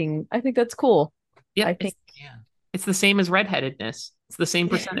 That's fucking, I think that's cool. Yeah. I think it's the same as redheadedness. It's the same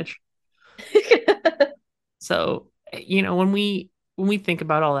percentage. So, when we think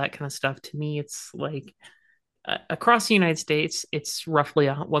about all that kind of stuff, to me, it's like across the United States, it's roughly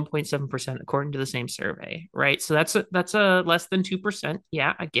 1.7% according to the same survey, right? So that's a less than 2%.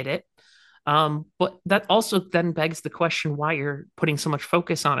 Yeah, I get it. But that also then begs the question why you're putting so much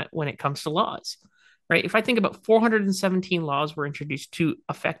focus on it when it comes to laws, right? If I think about 417 laws were introduced to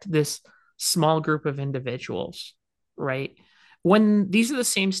affect this small group of individuals, right? When these are the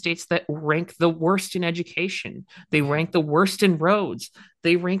same states that rank the worst in education, they rank the worst in roads,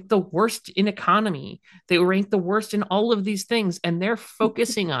 they rank the worst in economy, they rank the worst in all of these things, and they're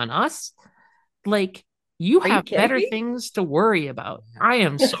focusing on us. Like, You Are you have kidding better me? things to worry about. I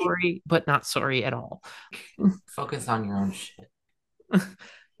am sorry, but not sorry at all. Focus on your own shit.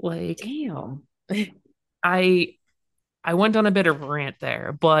 Like Damn. I I went on a bit of a rant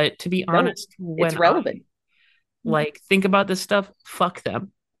there, but to be No, honest, it's when I relevant. like think about this stuff, fuck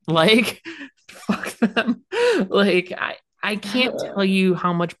them. Like fuck them. Like I can't tell you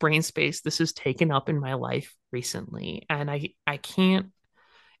how much brain space this has taken up in my life recently, and I can't.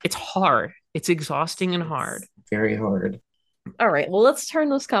 It's hard. It's exhausting and hard. It's very hard. All right, well, let's turn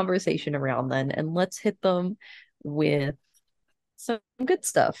this conversation around then, and let's hit them with some good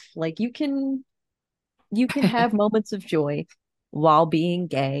stuff. Like you can have moments of joy while being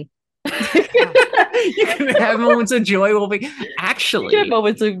gay. You can have moments of joy while being You can have actually.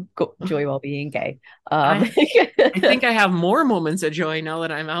 moments of joy while being gay. I I think I have more moments of joy now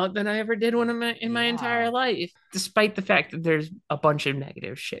that I'm out than I ever did when I'm in my entire life, despite the fact that there's a bunch of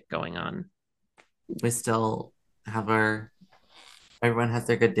negative shit going on. We still have everyone has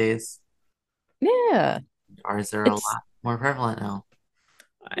their good days. Yeah, Ours are a it's lot more prevalent now.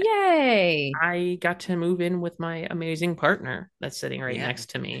 I, yay. I got to move in with my amazing partner that's sitting right Yeah.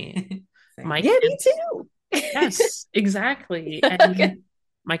 next to me. Same. My Yeah, me kids, too. yes, exactly. Okay. And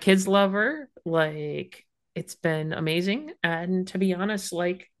my kids love her. Like, it's been amazing. And to be honest,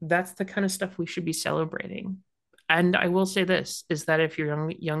 like, that's the kind of stuff we should be celebrating. And I will say this is that if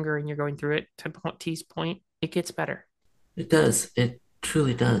you're younger and you're going through it, to T's point, it gets better. It does. It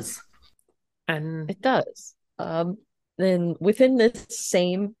truly does. And It does. Then within this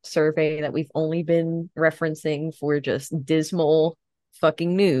same survey that we've only been referencing for just dismal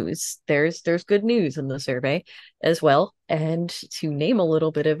fucking news, there's good news in the survey as well. And to name a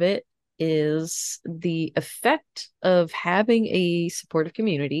little bit of it is the effect of having a supportive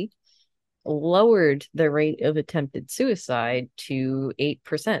community lowered the rate of attempted suicide to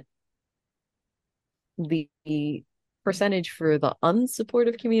 8%. The percentage for the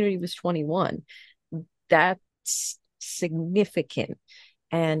unsupportive community was 21. That's significant.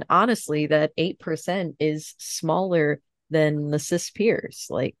 And honestly, that 8% is smaller than the cis peers,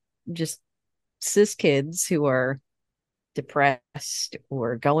 like just cis kids who are depressed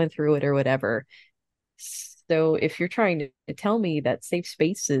or going through it or whatever. So if you're trying to tell me that safe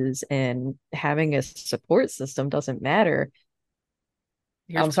spaces and having a support system doesn't matter,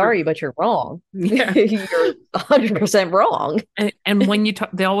 here's I'm proof. sorry, but you're wrong. Yeah. You're 100% wrong. And when you talk,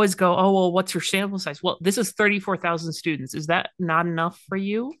 they always go, "Oh, well, what's your sample size?" Well, this is 34,000 students. Is that not enough for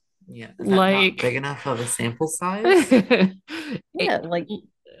you? Yeah. Is that not Like, big enough of a sample size? Yeah, like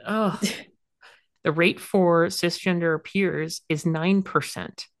oh, the rate for cisgender peers is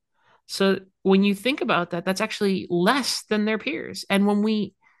 9%. So when you think about that, that's actually less than their peers. And when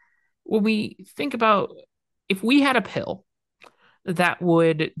we think about if we had a pill that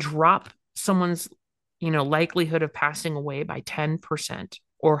would drop someone's likelihood of passing away by 10%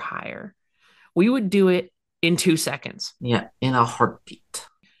 or higher, we would do it in 2 seconds. Yeah, in a heartbeat.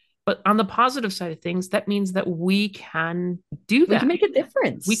 But on the positive side of things, that means that we can do we that. can make a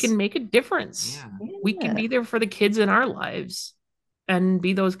difference. We can make a difference. Yeah. We can be there for the kids in our lives and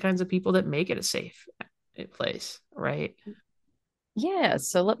be those kinds of people that make it a safe place, right? Yeah,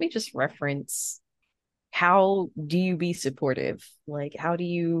 so let me just reference, how do you be supportive? Like how do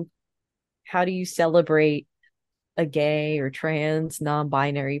you celebrate a gay or trans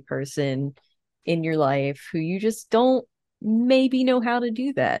non-binary person in your life who you just don't maybe know how to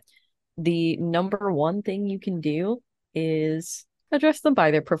do that? The number one thing you can do is address them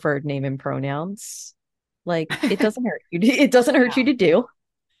by their preferred name and pronouns. Like it doesn't hurt you. It doesn't hurt you to do. It's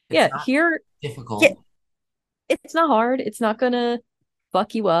Yeah, not here, difficult. yeah, it's not hard. It's not gonna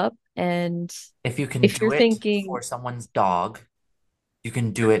fuck you up. And If you can if do you're it thinking, for someone's dog, you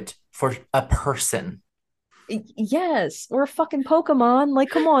can do it for a person. yes, we're a fucking Pokemon, like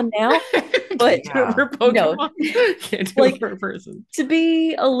come on now. But Yeah. For no, Pokemon, can't do it like for a person. to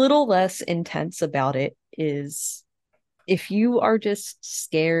be a little less intense about it is, if you are just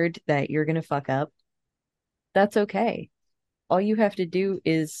scared that you're gonna fuck up, that's okay. All you have to do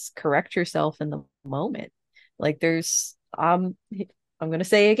is correct yourself in the moment. Like I'm gonna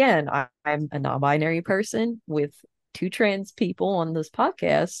say again, I'm a non-binary person with two trans people on this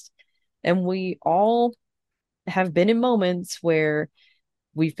podcast, and we all have been in moments where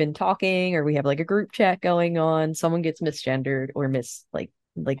we've been talking or we have like a group chat going on, someone gets misgendered or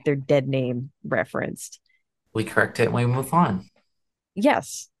like their dead name referenced. We correct it and we move on.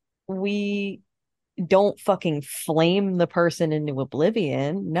 Yes, we don't fucking flame the person into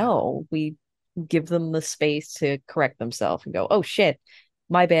oblivion. No, we give them the space to correct themselves and go, oh shit,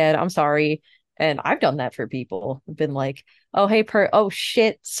 my bad, I'm sorry. And I've done that for people. I've been like, oh hey oh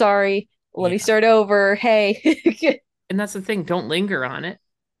shit, sorry, Let me start over. Hey. And that's the thing. Don't linger on it.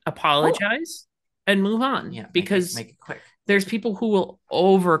 Oh, Apologize and move on. Yeah, because make it quick. there's people who will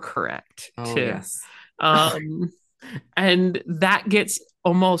overcorrect Oh, too. yes. And that gets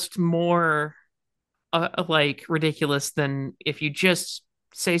almost more like ridiculous than if you just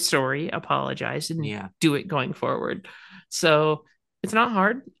say sorry, apologize, and do it going forward. So it's not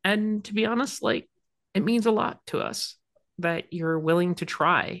hard. And to be honest, like, it means a lot to us that you're willing to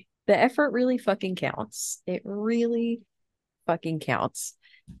try. the effort really fucking counts. It really fucking counts.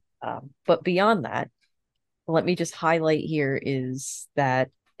 But beyond that, let me just highlight here is that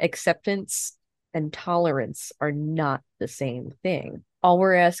acceptance and tolerance are not the same thing. All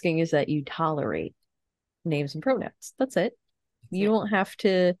we're asking is that you tolerate names and pronouns. That's it. You don't have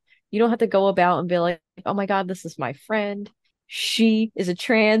to go about and be like, oh my God, this is my friend. She is a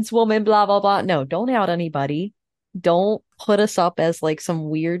trans woman, blah, blah, blah. No, don't out anybody. Don't put us up as like some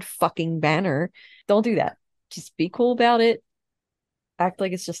weird fucking banner. Don't do that. Just be cool about it. Act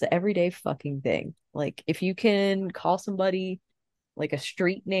like it's just an everyday fucking thing. Like if you can call somebody like a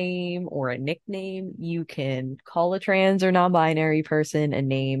street name or a nickname, you can call a trans or non-binary person a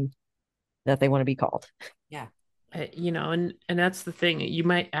name that they want to be called. Yeah. And that's the thing. You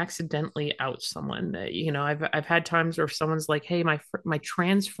might accidentally out someone. I've had times where someone's like, "Hey, my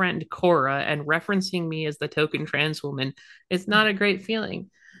trans friend Cora," and referencing me as the token trans woman. It's not a great feeling.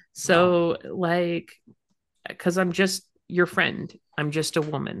 So, like, because I'm just your friend. I'm just a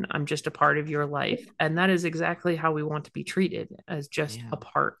woman. I'm just a part of your life, and that is exactly how we want to be treated, as just a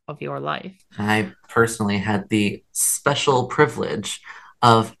part of your life. I personally had the special privilege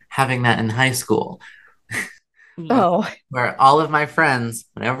of having that in high school. Oh, where all of my friends,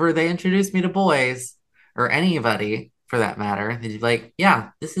 whenever they introduced me to boys or anybody for that matter, they'd be like, "Yeah,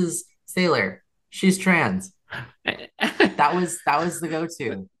 this is Saylor. She's trans." that was the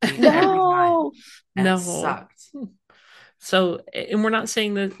go-to every time. And No, it sucked. So, and we're not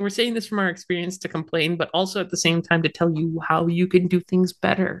saying that we're saying this from our experience to complain, but also at the same time to tell you how you can do things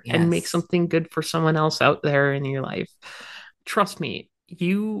better and make something good for someone else out there in your life. Trust me,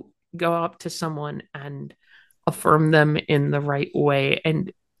 you go up to someone and affirm them in the right way,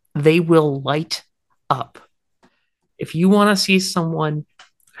 and they will light up. If you want to see someone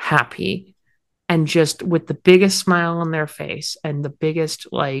happy and just with the biggest smile on their face and the biggest,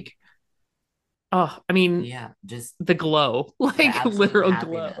 like, just the glow, like literal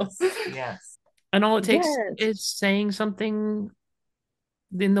happiness. Glow. Yes. And all it takes is saying something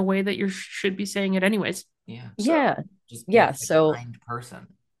in the way that you should be saying it anyways. Just be a kind person.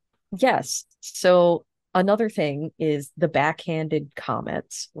 Yes. So another thing is the backhanded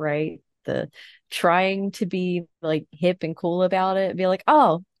comments, right? The trying to be like hip and cool about it, be like,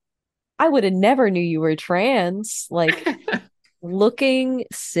 "Oh, I would have never knew you were trans." Like looking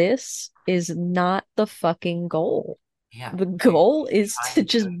cis is not the fucking goal. Yeah. The goal is to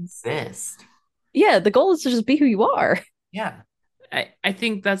just exist. Yeah, the goal is to just be who you are. Yeah. I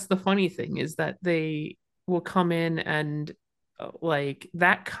think that's the funny thing is that they will come in and like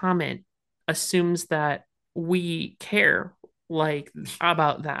that comment assumes that we care like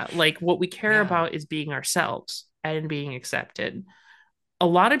about that. Like what we care about is being ourselves and being accepted. A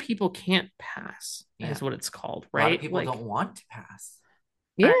lot of people can't pass, is what it's called, right? A lot of people don't want to pass.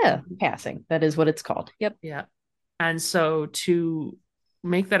 Yeah, passing. That is what it's called. Yep. Yeah. And so to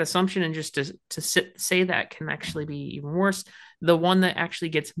make that assumption and just to say that can actually be even worse. The one that actually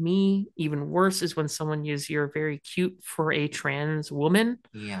gets me even worse is when someone uses "you're very cute for a trans woman."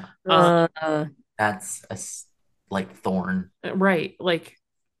 Yeah. That's a like thorn. Right. Like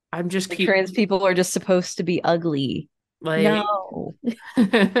I'm just like cute. Trans people are just supposed to be ugly. Like no.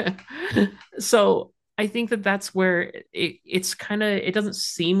 So I think that's where it's kind of, it doesn't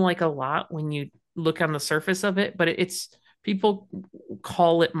seem like a lot when you look on the surface of it, but it's people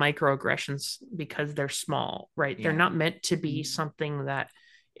call it microaggressions because they're small, right? They're not meant to be something that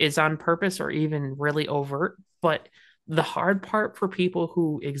is on purpose or even really overt. But the hard part for people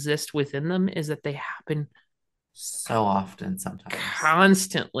who exist within them is that they happen so often, sometimes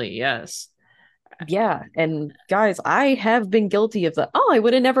constantly. Yes. Yeah. And guys, I have been guilty of that. Oh, I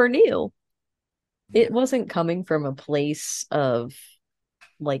would have never knew. It wasn't coming from a place of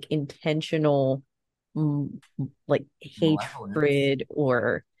like intentional like hatred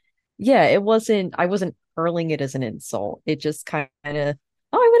or it wasn't, I wasn't hurling it as an insult. It just kind of,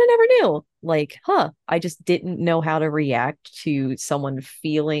 oh, I would have never knew. Like, I just didn't know how to react to someone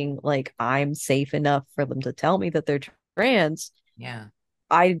feeling like I'm safe enough for them to tell me that they're trans. Yeah.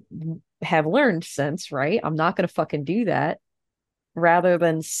 I have learned since, right? I'm not going to fucking do that. Rather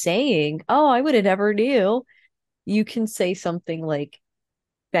than saying, oh, I would have never knew, you can say something like,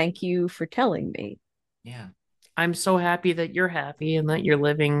 Thank you for telling me. Yeah. I'm so happy that you're happy and that you're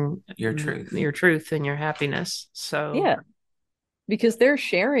living Your truth. your truth and your happiness. So Yeah. Because they're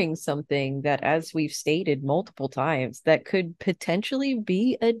sharing something that, as we've stated multiple times, that could potentially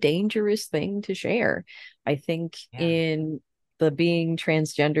be a dangerous thing to share. I think Yeah. in the Being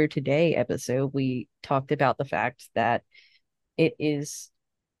Transgender Today episode, we talked about the fact that it is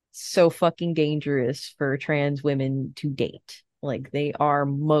so fucking dangerous for trans women to date. Like, they are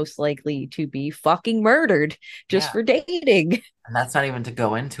most likely to be fucking murdered just Yeah. for dating. And that's not even to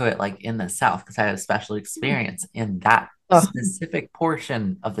go into it like in the South, because I have special experience in that Oh, specific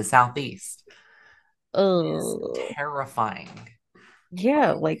portion of the Southeast. Is oh. terrifying.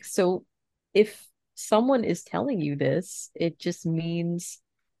 Yeah, like, so if someone is telling you this, it just means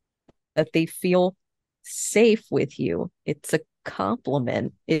that they feel safe with you. It's a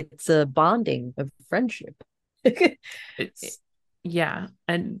compliment. It's a bonding of friendship. it, yeah.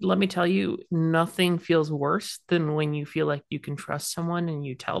 And let me tell you, nothing feels worse than when you feel like you can trust someone and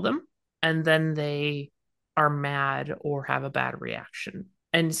you tell them, and then they are mad or have a bad reaction.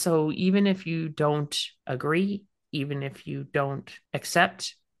 And so, even if you don't agree, even if you don't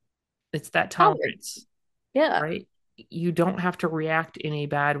accept, it's that tolerance, Yeah. right? You don't have to react in a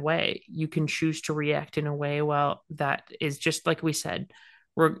bad way. You can choose to react in a way, well, that is just like we said,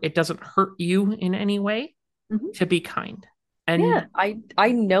 where it doesn't hurt you in any way, Mhm. to be kind. Yeah, And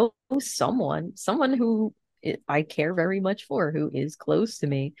I know someone who I care very much for, who is close to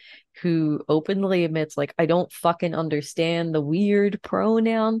me, who openly admits, like, I don't fucking understand the weird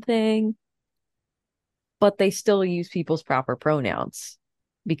pronoun thing, but they still use people's proper pronouns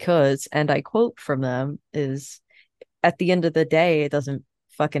because, and I quote from them, is, at the end of the day, it doesn't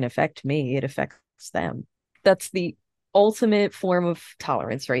fucking affect me, it affects them. That's the ultimate form of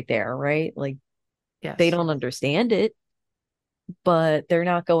tolerance right there, right? Like, they yes, don't understand it, but they're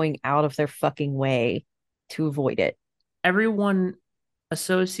not going out of their fucking way to avoid it. everyone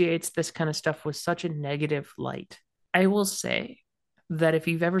associates this kind of stuff with such a negative light. I will say that if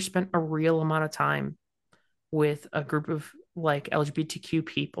you've ever spent a real amount of time with a group of like LGBTQ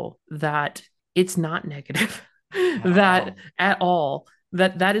people, that it's not negative, that at all,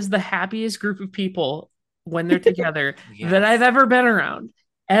 that is the happiest group of people when they're together that I've Yes. ever been around,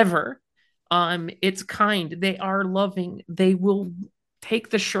 ever. It's kind, they are loving, they will take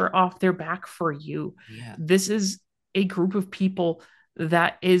the shirt off their back for you. Yeah. This is a group of people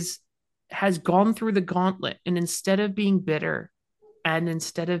that is has gone through the gauntlet, and instead of being bitter and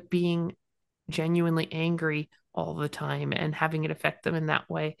instead of being genuinely angry all the time and having it affect them in that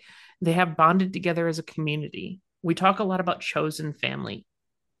way, they have bonded together as a community. We talk a lot about chosen family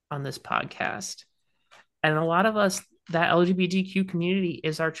on this podcast. And a lot of us, that LGBTQ community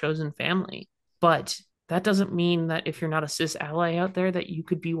is our chosen family. But that doesn't mean that if you're not a cis ally out there, that you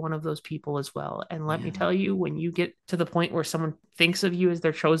could be one of those people as well. And let me Yeah. tell you, when you get to the point where someone thinks of you as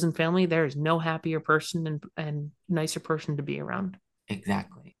their chosen family, there is no happier person and nicer person to be around.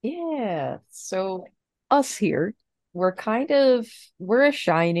 Exactly. Yeah. So us here, we're a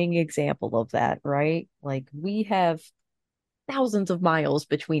shining example of that, right? Like, we have thousands of miles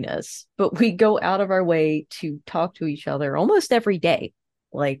between us, but we go out of our way to talk to each other almost every day.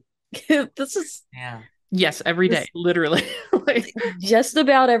 Like, this is Yeah. Yes, every day, this literally. Like, just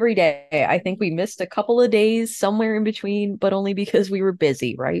about every day. I think we missed a couple of days somewhere in between, but only because we were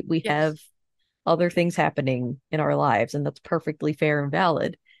busy, right? We yes. have other things happening in our lives, and that's perfectly fair and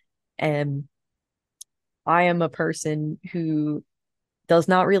valid. And I am a person who does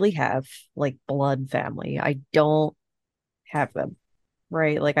not really have like blood family. I don't have them,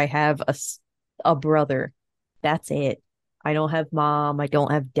 right? Like, I have a brother. That's it. I don't have mom. I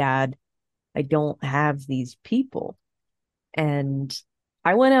don't have dad. I don't have these people. And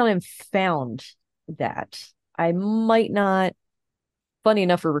I went out and found that. I might not, funny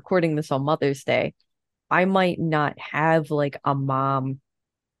enough, we're recording this on Mother's Day. I might not have like a mom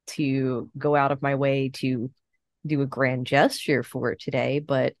to go out of my way to do a grand gesture for today,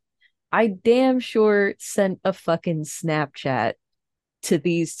 but I damn sure sent a fucking Snapchat to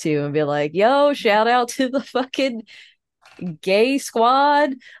these two and be like, yo, shout out to the fucking gay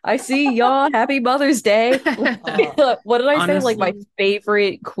squad. I see y'all. Happy Mother's Day. What did I say? Like, my Honestly,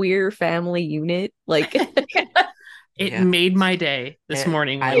 favorite queer family unit. Like, it Yeah. made my day this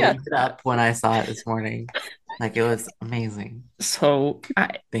morning when I I yeah. looked looked at it that. up when I saw it this morning. Like, it was amazing. So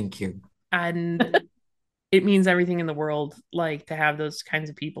Thank you. and it means everything in the world, like to have those kinds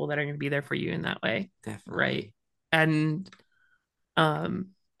of people that are going to be there for you in that way, Definitely. right? And um,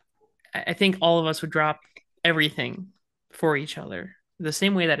 I think all of us would drop everything for each other, the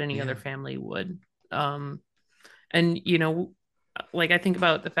same way that any other Yeah. family would. Um, and you know, Like I think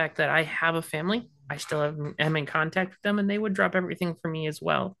about the fact that I have a family. I still am in contact with them, and they would drop everything for me as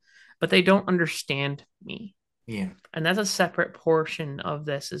well. But they don't understand me, Yeah. and that's a separate portion of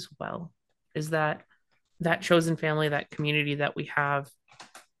this as well. Is that chosen family, that community that we have,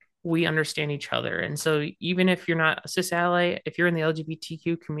 we understand each other. And so even if you're not a cis ally, if you're in the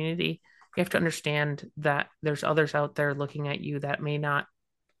LGBTQ community, you have to understand that there's others out there looking at you that may not,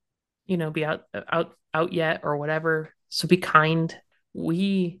 be out yet or whatever. So be kind.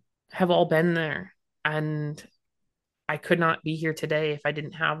 We have all been there. And I could not be here today if I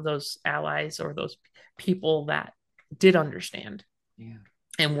didn't have those allies or those people that did understand. Yeah.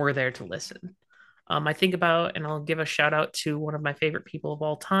 And were there to listen. I think about, and I'll give a shout out to one of my favorite people of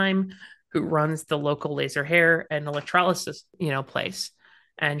all time who runs the local laser hair and electrolysis, place.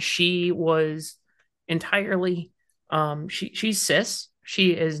 And she was entirely, she's cis.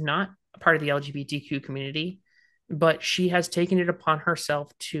 She is not a part of the LGBTQ community, but she has taken it upon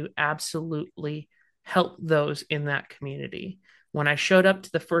herself to absolutely help those in that community. When I showed up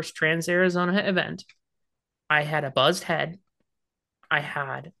to the first Trans Arizona event, I had a buzzed head. I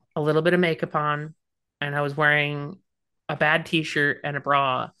had a little bit of makeup on, and I was wearing a bad t-shirt and a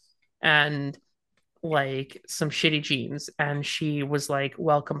bra and like some shitty jeans. And she was like,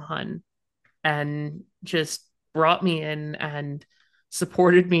 "Welcome, hun," and just brought me in and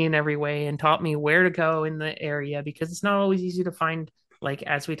supported me in every way and taught me where to go in the area, because it's not always easy to find, like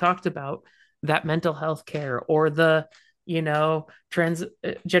as we talked about, that mental health care or the trans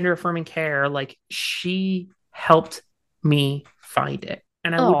gender affirming care. Like she helped me find it,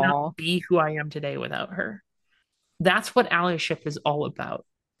 and I would Oh, not be who I am today without her. That's what allyship is all about.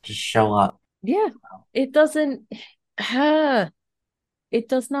 Just show up. yeah. It doesn't, it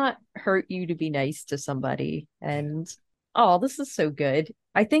does not hurt you to be nice to somebody. And oh, this is so good.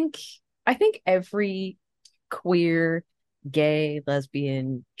 I think every queer, gay,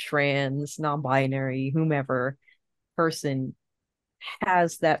 lesbian, trans, non-binary, whomever person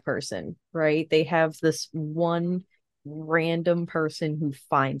has that person, right? They have this one random person who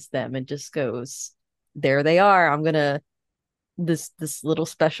finds them and just goes, there they are. I'm gonna this little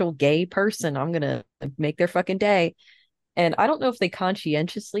special gay person. I'm gonna make their fucking day. And I don't know if they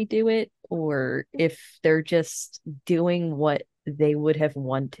conscientiously do it or if they're just doing what they would have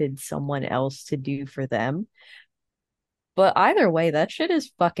wanted someone else to do for them. But either way, that shit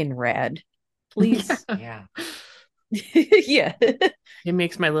is fucking rad. Please. Yeah. Yeah. It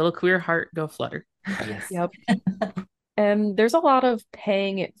makes my little queer heart go flutter. Yes. Yep. And there's a lot of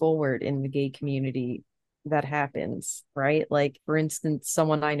paying it forward in the gay community that happens, right? Like, for instance,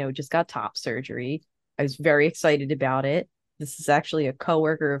 someone I know just got top surgery. I was very excited about it. This is actually a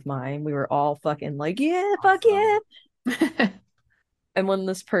coworker of mine. We were all fucking like, yeah, fuck yeah. Awesome. And when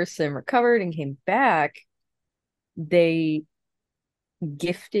this person recovered and came back, they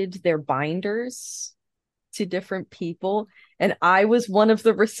gifted their binders to different people. And I was one of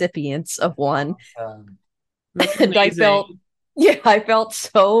the recipients of one. Awesome. That's And amazing. I felt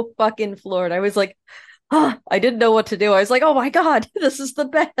so fucking floored. I was like, I didn't know what to do. I was like, oh my God, this is the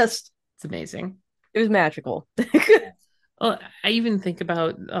best. It's amazing. It was magical. Well, I even think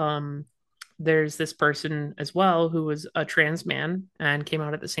about there's this person as well who was a trans man and came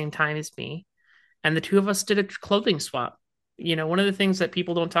out at the same time as me. And the two of us did a clothing swap. One of the things that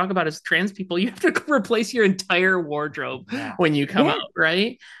people don't talk about is trans people, you have to replace your entire wardrobe Yeah. when you come Yeah. out,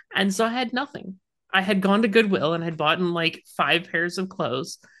 right? And so I had nothing. I had gone to Goodwill and had bought in like 5 pairs of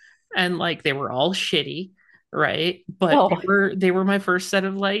clothes, and like they were all shitty, right? But Oh, they were my first set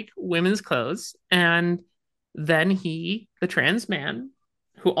of like women's clothes. And then the trans man,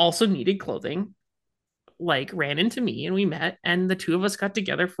 who also needed clothing, like ran into me and we met, and the two of us got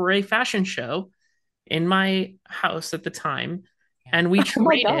together for a fashion show in my house at the time, and we oh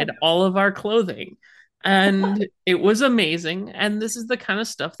my God. traded all of our clothing, and it was amazing. And this is the kind of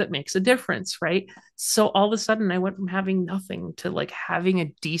stuff that makes a difference, right? So all of a sudden I went from having nothing to like having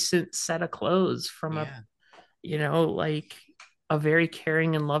a decent set of clothes from Yeah. like a very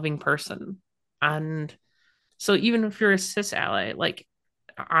caring and loving person. And so even if you're a cis ally, like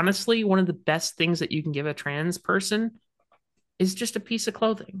honestly, one of the best things that you can give a trans person is just a piece of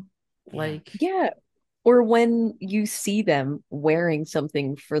clothing. Yeah. Like, Yeah. Or when you see them wearing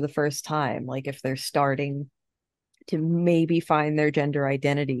something for the first time, like if they're starting to maybe find their gender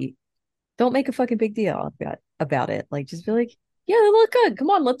identity, don't make a fucking big deal about it. Like just be like, yeah, they look good. Come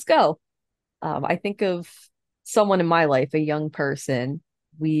on, let's go. I think of someone in my life, a young person.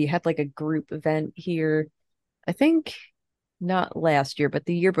 We had like a group event here, I think not last year, but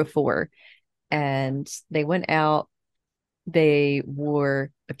the year before. And they went out, they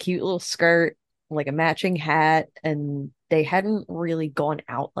wore a cute little skirt, like a matching hat, and they hadn't really gone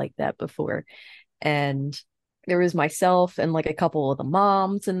out like that before. And there was myself and like a couple of the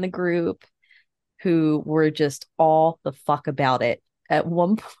moms in the group who were just all the fuck about it. At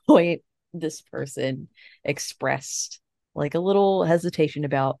one point, this person expressed like a little hesitation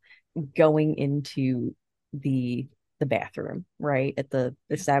about going into the bathroom, right? At the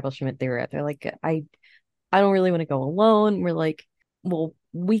establishment they were at. They're like, I don't really want to go alone. We're like, well,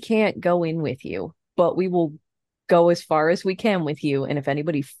 we can't go in with you, but we will go as far as we can with you. And if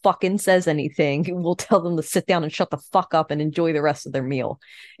anybody fucking says anything, we'll tell them to sit down and shut the fuck up and enjoy the rest of their meal.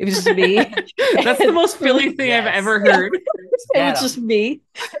 It was just me. That's the most Philly thing I've ever heard. It was just me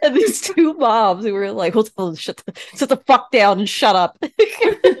and these two moms who were like, we'll tell them to sit the fuck down and shut up.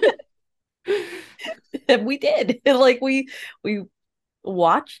 And we did. And like we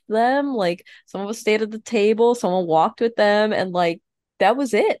watched them. Like some of us stayed at the table, someone walked with them, and like that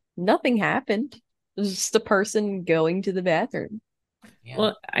was it. Nothing happened. It was just a person going to the bathroom. Yeah.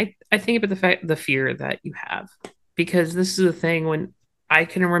 Well, I think about the fear that you have, because this is the thing. When I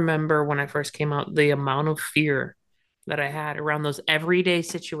can remember when I first came out, the amount of fear that I had around those everyday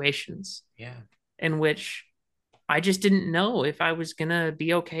situations Yeah. in which I just didn't know if I was gonna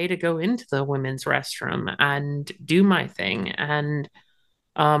be okay to go into the women's restroom and do my thing. And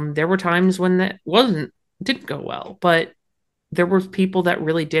there were times when that didn't go well, but there were people that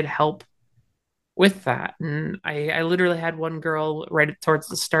really did help with that. And I literally had one girl right towards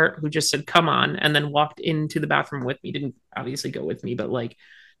the start who just said, come on, and then walked into the bathroom with me. Didn't obviously go with me, but like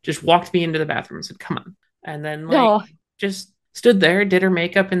just walked me into the bathroom and said, come on. And then like No. just stood there, did her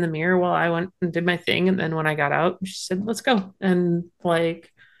makeup in the mirror while I went and did my thing. And then when I got out, she said, let's go. And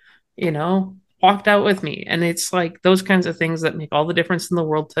like, walked out with me. And it's like those kinds of things that make all the difference in the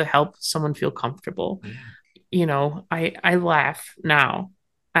world to help someone feel comfortable. I laugh now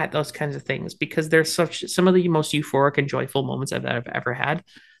at those kinds of things because they're some of the most euphoric and joyful moments I've ever had.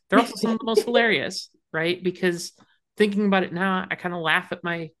 They're also some of the most hilarious, right? Because thinking about it now, I kind of laugh at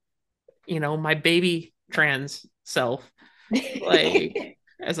my baby trans self, like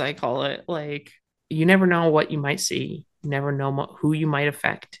as I call it. Like you never know what you might see, you never know who you might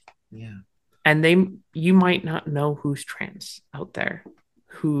affect. Yeah. And you might not know who's trans out there,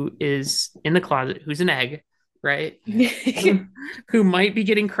 who is in the closet, who's an egg, right? Who might be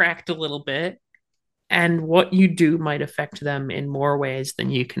getting cracked a little bit, and what you do might affect them in more ways than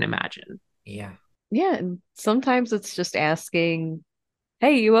you can imagine. Yeah. Yeah, and sometimes it's just asking,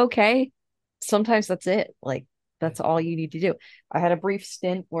 hey, you okay? Sometimes that's it. Like that's all you need to do. I had a brief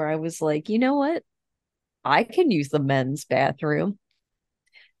stint where I was like, you know what? I can use the men's bathroom.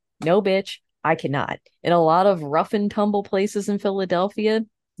 No, bitch, I cannot. In a lot of rough and tumble places in Philadelphia,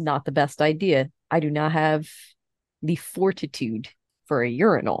 not the best idea. I do not have the fortitude for a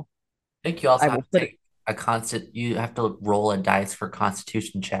urinal. I think you also I have will to put it. take you have to roll a dice for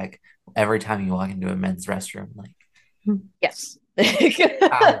constitution check every time you walk into a men's restroom. Like, Yes.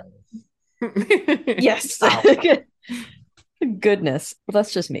 ow. Yes. Ow. Goodness. Well,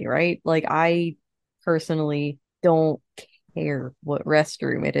 that's just me, right? Like I personally don't care what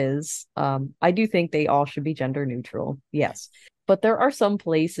restroom it is. I do think they all should be gender neutral. Yes. But there are some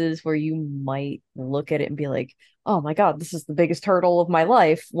places where you might look at it and be like, oh my God, this is the biggest hurdle of my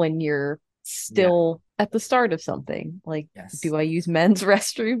life when you're still at the start of something. Like, Yes. do I use men's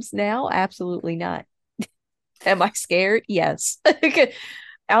restrooms now? Absolutely not. Am I scared? Yes.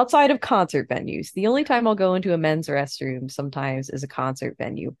 Outside of concert venues, the only time I'll go into a men's restroom sometimes is a concert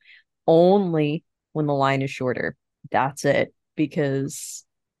venue, only when the line is shorter. That's it. Because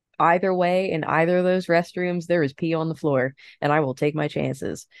either way, in either of those restrooms, there is pee on the floor, and I will take my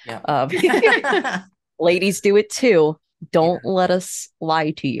chances. Yeah. Ladies do it too. Don't let us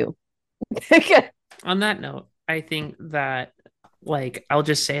lie to you. On that note, I think that, like, I'll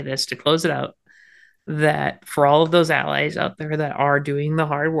just say this to close it out, that for all of those allies out there that are doing the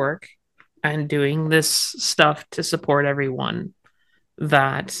hard work and doing this stuff to support everyone,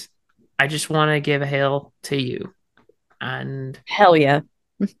 that I just want to give a hail to you. And hell yeah.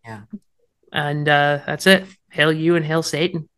 Yeah. And that's it. Hail you and hail Satan.